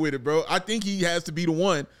comfortable with it, bro. I think he has to be the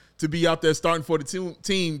one to be out there starting for the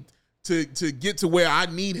team to get to where I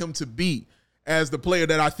need him to be as the player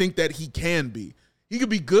that I think that he can be. He could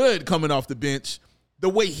be good coming off the bench. The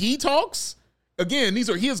way he talks, again, these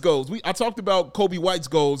are his goals. I talked about Kobe White's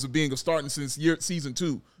goals of being a starting since season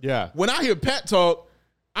 2. Yeah. When I hear Pat talk,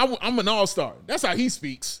 I'm an all-star. That's how he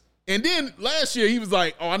speaks. And then last year he was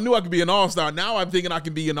like, oh, I knew I could be an all-star. Now I'm thinking I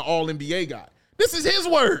can be an all-NBA guy. This is his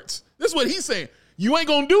words. This is what he's saying. You ain't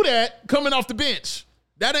going to do that coming off the bench.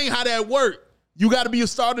 That ain't how that work. You got to be a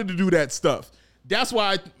starter to do that stuff. That's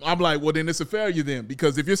why I'm like, well, then it's a failure then.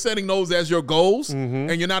 Because if you're setting those as your goals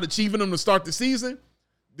and you're not achieving them to start the season,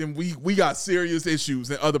 then we got serious issues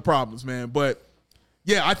and other problems, man. But,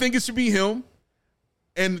 yeah, I think it should be him.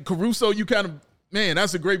 And Caruso,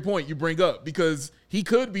 that's a great point you bring up because he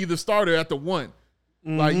could be the starter at the 1.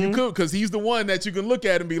 Like, you could, because he's the one that you can look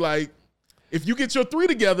at and be like, if you get your 3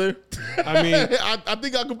 together, I mean, I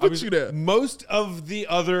think I can put you there. Most of the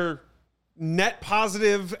other net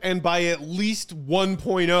positive and by at least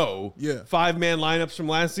 1.0 5-man lineups from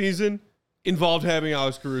last season involved having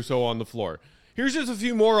Alex Caruso on the floor. Here's just a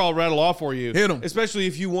few more I'll rattle off for you. Hit 'em. Especially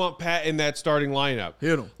if you want Pat in that starting lineup.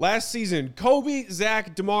 Hit 'em. Last season, Kobe,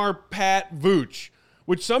 Zach, DeMar, Pat, Vooch,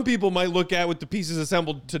 which some people might look at with the pieces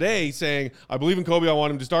assembled today saying, I believe in Kobe, I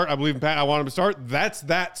want him to start. I believe in Pat, I want him to start. That's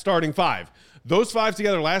that starting 5. Those 5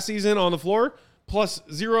 together last season on the floor, plus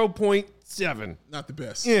 0.7. Not the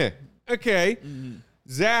best. Yeah. Okay.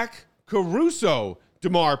 Zach, Caruso,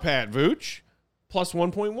 DeMar, Pat, Vooch, plus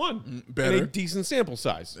 1.1. Better. And a decent sample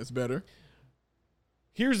size. That's better.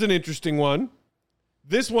 Here's an interesting one.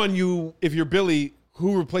 This one, if you're Billy,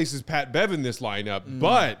 who replaces Pat Bev in this lineup?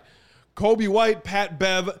 But Kobe White, Pat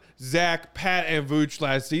Bev, Zach, Pat, and Vooch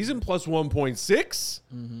last season, plus 1.6.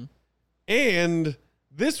 And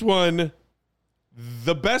this one,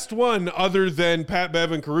 the best one other than Pat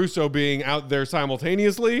Bev and Caruso being out there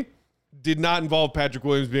simultaneously, did not involve Patrick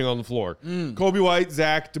Williams being on the floor. Kobe White,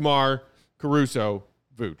 Zach, DeMar, Caruso,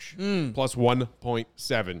 Vooch, plus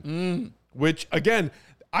 1.7. Which, again,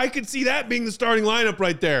 I could see that being the starting lineup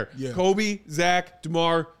right there. Yeah. Kobe, Zach,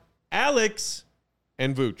 DeMar, Alex,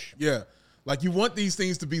 and Vooch. Yeah. Like, you want these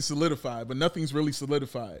things to be solidified, but nothing's really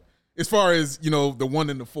solidified. As far as, the 1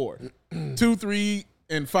 and the 4. 2, 3,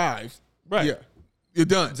 and 5. Right. Yeah. You're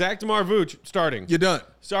done. Zach, DeMar, Vooch, starting. You're done.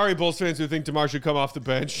 Sorry, Bulls fans who think DeMar should come off the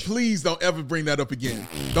bench. Please don't ever bring that up again.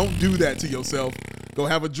 Don't do that to yourself. Go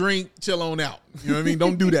have a drink, chill on out. You know what I mean?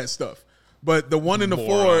 Don't do that stuff. But the 1 and the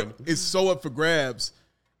 4 is so up for grabs.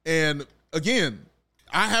 And, again,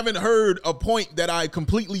 I haven't heard a point that I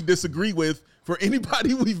completely disagree with for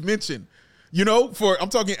anybody we've mentioned. I'm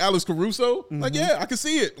talking Alex Caruso. Like, yeah, I can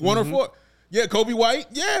see it. 1 or 4. Yeah, Kobe White.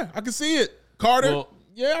 Yeah, I can see it. Carter.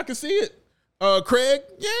 Yeah, I can see it. Craig.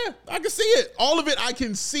 Yeah, I can see it. All of it I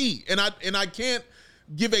can see. And I can't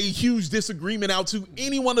give a huge disagreement out to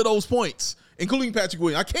any one of those points, including Patrick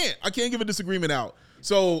Williams. I can't give a disagreement out.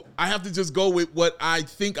 So I have to just go with what I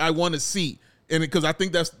think I want to see. And because I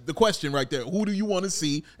think that's the question right there. Who do you want to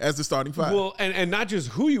see as the starting 5? Well, and not just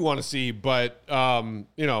who you want to see, but,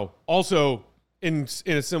 also in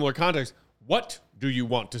a similar context, what do you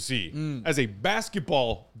want to see as a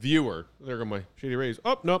basketball viewer? There go my Shady Rays.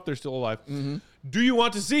 Oh, nope, they're still alive. Do you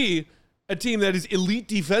want to see a team that is elite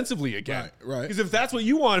defensively again? Right. Because if that's what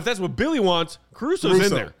you want, if that's what Billy wants, Caruso's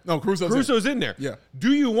in there. No, Caruso's in there. Yeah.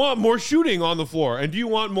 Do you want more shooting on the floor? And do you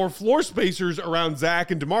want more floor spacers around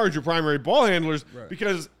Zach and DeMar as your primary ball handlers? Right.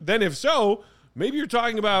 Because then if so, maybe you're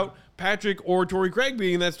talking about Patrick or Torrey Craig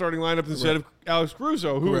being in that starting lineup instead of Alex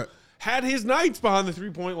Caruso, who had his nights behind the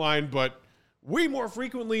three-point line, but way more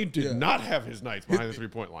frequently did not have his nights behind the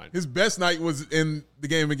three-point line. His best night was in the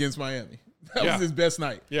game against Miami. That was his best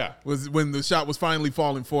night. Yeah. Was when the shot was finally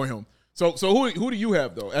falling for him. So who do you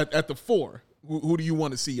have, though, at the 4? Who do you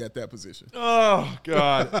want to see at that position? Oh,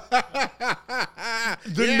 God.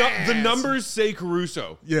 The numbers say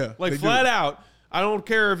Caruso. Yeah. Like, flat out, I don't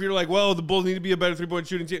care if you're like, well, the Bulls need to be a better three-point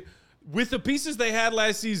shooting team. with the pieces they had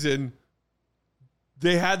last season,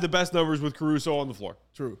 they had the best numbers with Caruso on the floor.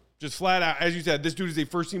 True. Just flat out, as you said, this dude is a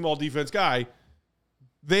first-team all-defense guy.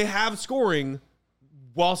 They have scoring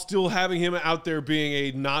while still having him out there being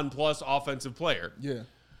a non-plus offensive player. Yeah.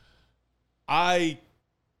 I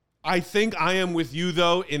think I am with you,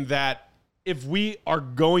 though, in that if we are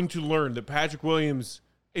going to learn that Patrick Williams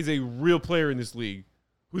is a real player in this league,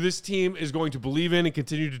 who this team is going to believe in and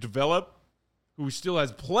continue to develop, who still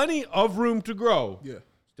has plenty of room to grow. Yeah.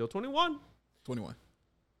 Still 21. 21.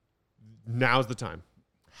 Now's the time.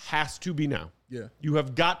 Has to be now. Yeah. You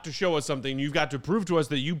have got to show us something. You've got to prove to us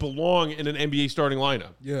that you belong in an NBA starting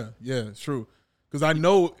lineup. Yeah, it's true. Because I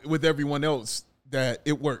know with everyone else that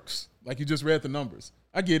it works. Like you just read the numbers.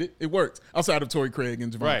 I get it. It works. Outside of Torrey Craig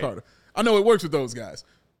and Javon Carter. I know it works with those guys.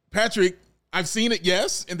 Patrick, I've seen it,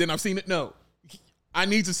 yes, and then I've seen it, no. I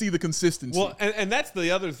need to see the consistency. Well, and that's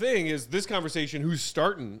the other thing is this conversation, who's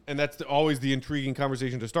starting, and that's always the intriguing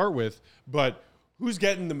conversation to start with, but who's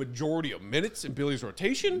getting the majority of minutes in Billy's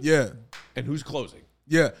rotation? Yeah. And who's closing?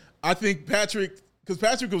 Yeah. I think Patrick, because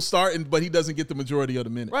Patrick was starting, but he doesn't get the majority of the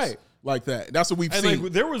minutes. Right. Like that. That's what we've seen.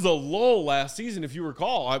 Like, there was a lull last season, if you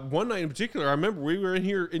recall. One night in particular, I remember we were in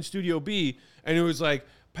here in Studio B, and it was like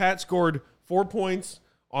Pat scored 4 points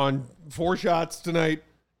on 4 shots tonight,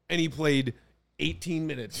 and he played 18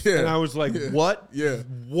 minutes. Yeah. And I was like, what? Yeah.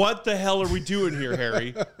 What the hell are we doing here,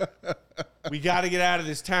 Harry? We got to get out of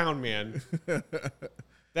this town, man.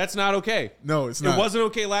 That's not okay. No, it's not. It wasn't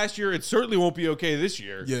okay last year. It certainly won't be okay this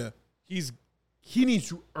year. Yeah. He needs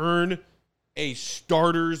to earn a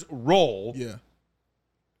starter's role. Yeah.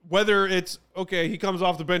 Whether it's, okay, he comes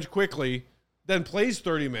off the bench quickly, then plays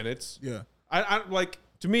 30 minutes. Yeah. I like,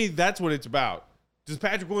 to me, that's what it's about. Does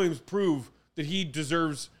Patrick Williams prove that he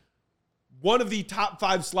deserves one of the top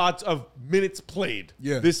 5 slots of minutes played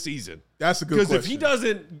this season? That's a good question. Because if he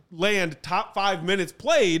doesn't land top 5 minutes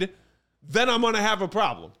played, then I'm going to have a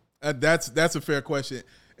problem. That's a fair question.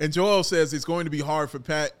 And Joel says it's going to be hard for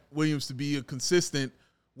Pat Williams to be a consistent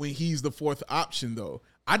when he's the 4th option, though.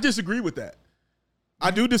 I disagree with that.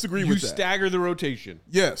 I do disagree with that. You stagger the rotation.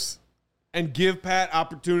 Yes. And give Pat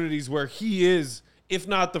opportunities where he is, if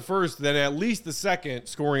not the first, then at least the second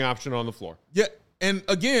scoring option on the floor. Yeah. And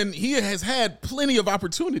again, he has had plenty of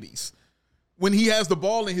opportunities when he has the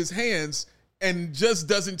ball in his hands and just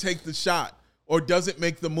doesn't take the shot or doesn't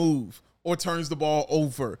make the move or turns the ball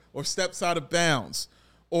over or steps out of bounds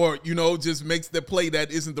or, just makes the play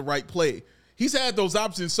that isn't the right play. He's had those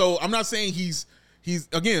options. So I'm not saying he's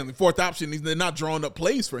again, the 4th option. They're not drawing up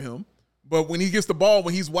plays for him. But when he gets the ball,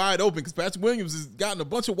 when he's wide open, because Patrick Williams has gotten a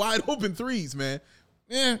bunch of wide open threes, man.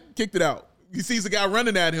 Kicked it out. He sees a guy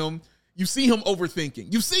running at him. You see him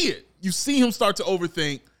overthinking. You see it. You see him start to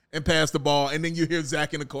overthink and pass the ball, and then you hear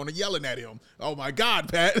Zach in the corner yelling at him. Oh, my God,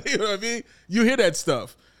 Pat. You know what I mean? You hear that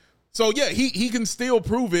stuff. So, yeah, he can still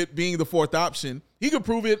prove it being the 4th option. He can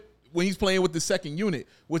prove it when he's playing with the second unit,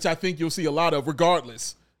 which I think you'll see a lot of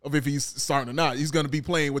regardless of if he's starting or not. He's going to be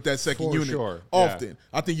playing with that second unit often. Yeah.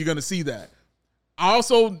 I think you're going to see that. I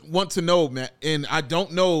also want to know, Matt, and I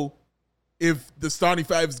don't know if the starting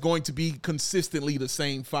 5 is going to be consistently the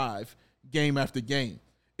same 5 game after game.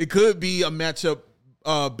 It could be a matchup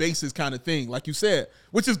basis kind of thing, like you said,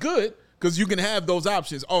 which is good because you can have those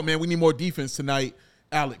options. Oh, man, we need more defense tonight.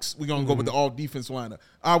 Alex, we're going to go with the all-defense lineup.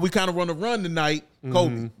 We kind of run a run tonight.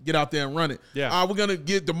 Kobe, get out there and run it. Yeah. We're going to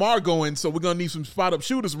get DeMar going, so we're going to need some spot-up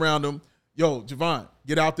shooters around him. Yo, Javon,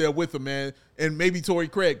 get out there with him, man. And maybe Torrey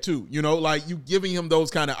Craig, too. Like you giving him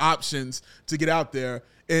those kind of options to get out there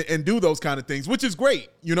and do those kind of things, which is great,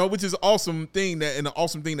 which is an awesome thing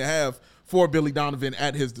to have for Billy Donovan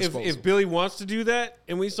at his disposal. If Billy wants to do that,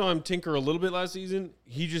 and we saw him tinker a little bit last season,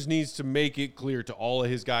 he just needs to make it clear to all of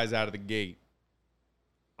his guys out of the gate,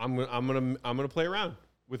 I'm gonna play around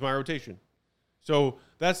with my rotation. So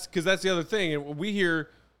that's the other thing, and we hear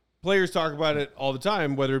players talk about it all the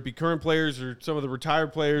time, whether it be current players or some of the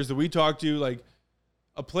retired players that we talk to. Like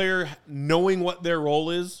a player knowing what their role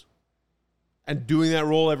is and doing that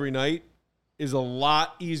role every night is a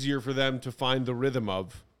lot easier for them to find the rhythm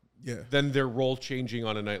of than their role changing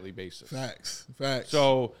on a nightly basis. Facts.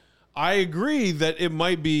 So I agree that it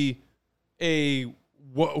might be a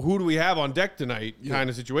who do we have on deck tonight kind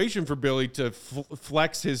of situation for Billy to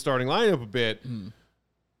flex his starting lineup a bit.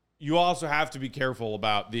 You also have to be careful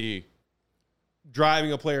about the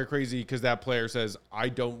driving a player crazy because that player says, I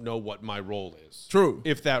don't know what my role is. True.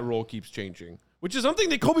 If that role keeps changing, which is something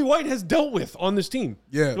that Kobe White has dealt with on this team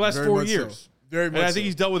for the last 4 years. So. Very much and I think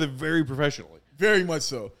he's dealt with it very professionally. Very much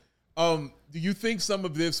so. Do you think some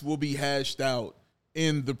of this will be hashed out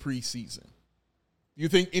in the preseason? Do you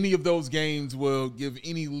think any of those games will give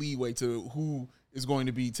any leeway to who is going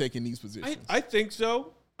to be taking these positions? I think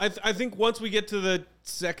so. I think once we get to the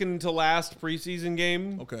second to last preseason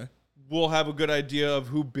game, Okay. we'll have a good idea of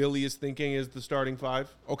who Billy is thinking is the starting five.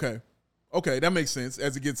 Okay, that makes sense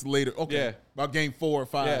as it gets later. Okay, Yeah. about game 4 or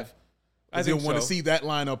 5. Yeah. I You'll think want to so. see that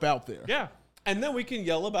lineup out there. Yeah. And then we can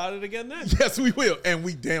yell about it again then. Yes, we will, and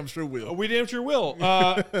we damn sure will. We damn sure will.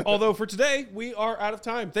 Although for today, we are out of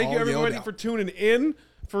time. Thank you, All yelled everybody, out. for tuning in,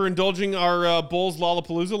 for indulging our Bulls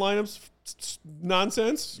Lollapalooza lineups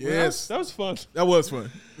nonsense. Yes. That was fun. That was fun.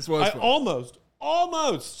 This was I fun.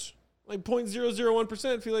 almost, like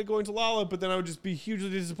 0.001% feel like going to Lolla, but then I would just be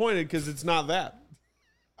hugely disappointed because it's not that.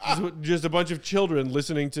 Just a bunch of children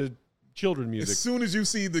listening to children music. As soon as you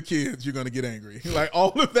see the kids, you're going to get angry. Like, all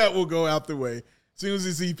of that will go out the way. As soon as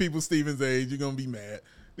you see people Steven's age, you're going to be mad.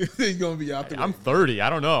 You're going to be out the way. I'm 30. I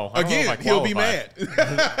don't know. I don't know if I Again, he'll be qualify.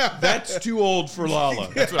 mad. That's too old for Lolla.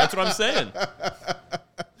 That's what I'm saying.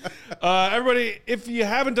 Everybody, if you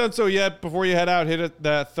haven't done so yet, before you head out, hit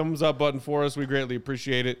that thumbs up button for us. We greatly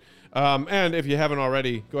appreciate it. And if you haven't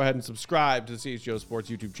already, go ahead and subscribe to the CHGO Sports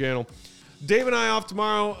YouTube channel. Dave and I off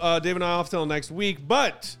tomorrow. Dave and I off till next week.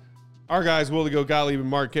 But our guys, Willie Go, Gottlieb, and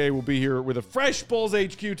Mark K, will be here with a fresh Bulls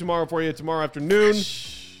HQ tomorrow for you, tomorrow afternoon,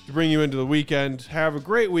 to bring you into the weekend. Have a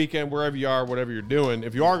great weekend wherever you are, whatever you're doing.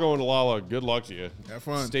 If you are going to Lolla, good luck to you. Have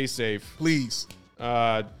fun. Stay safe. Please.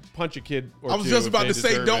 Punch a kid or I was two just if about they to say,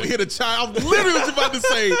 deserve don't it. hit a child. Literally was about to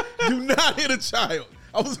say, do not hit a child.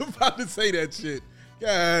 I was about to say that shit.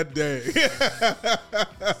 God dang.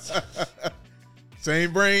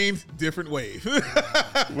 Same brain, different wave.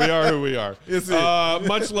 We are who we are. It's it.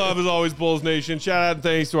 Much love as always, Bulls Nation. Shout out and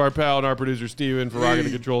thanks to our pal and our producer, Steven, for rocking the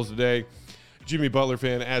Hey. controls today. Jimmy Butler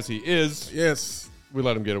fan as he is. Yes. We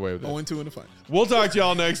let him get away with it. 0-2 in the final. We'll talk to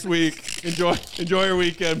y'all next week. Enjoy your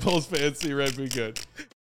weekend, Bulls fans. See you right. Be good.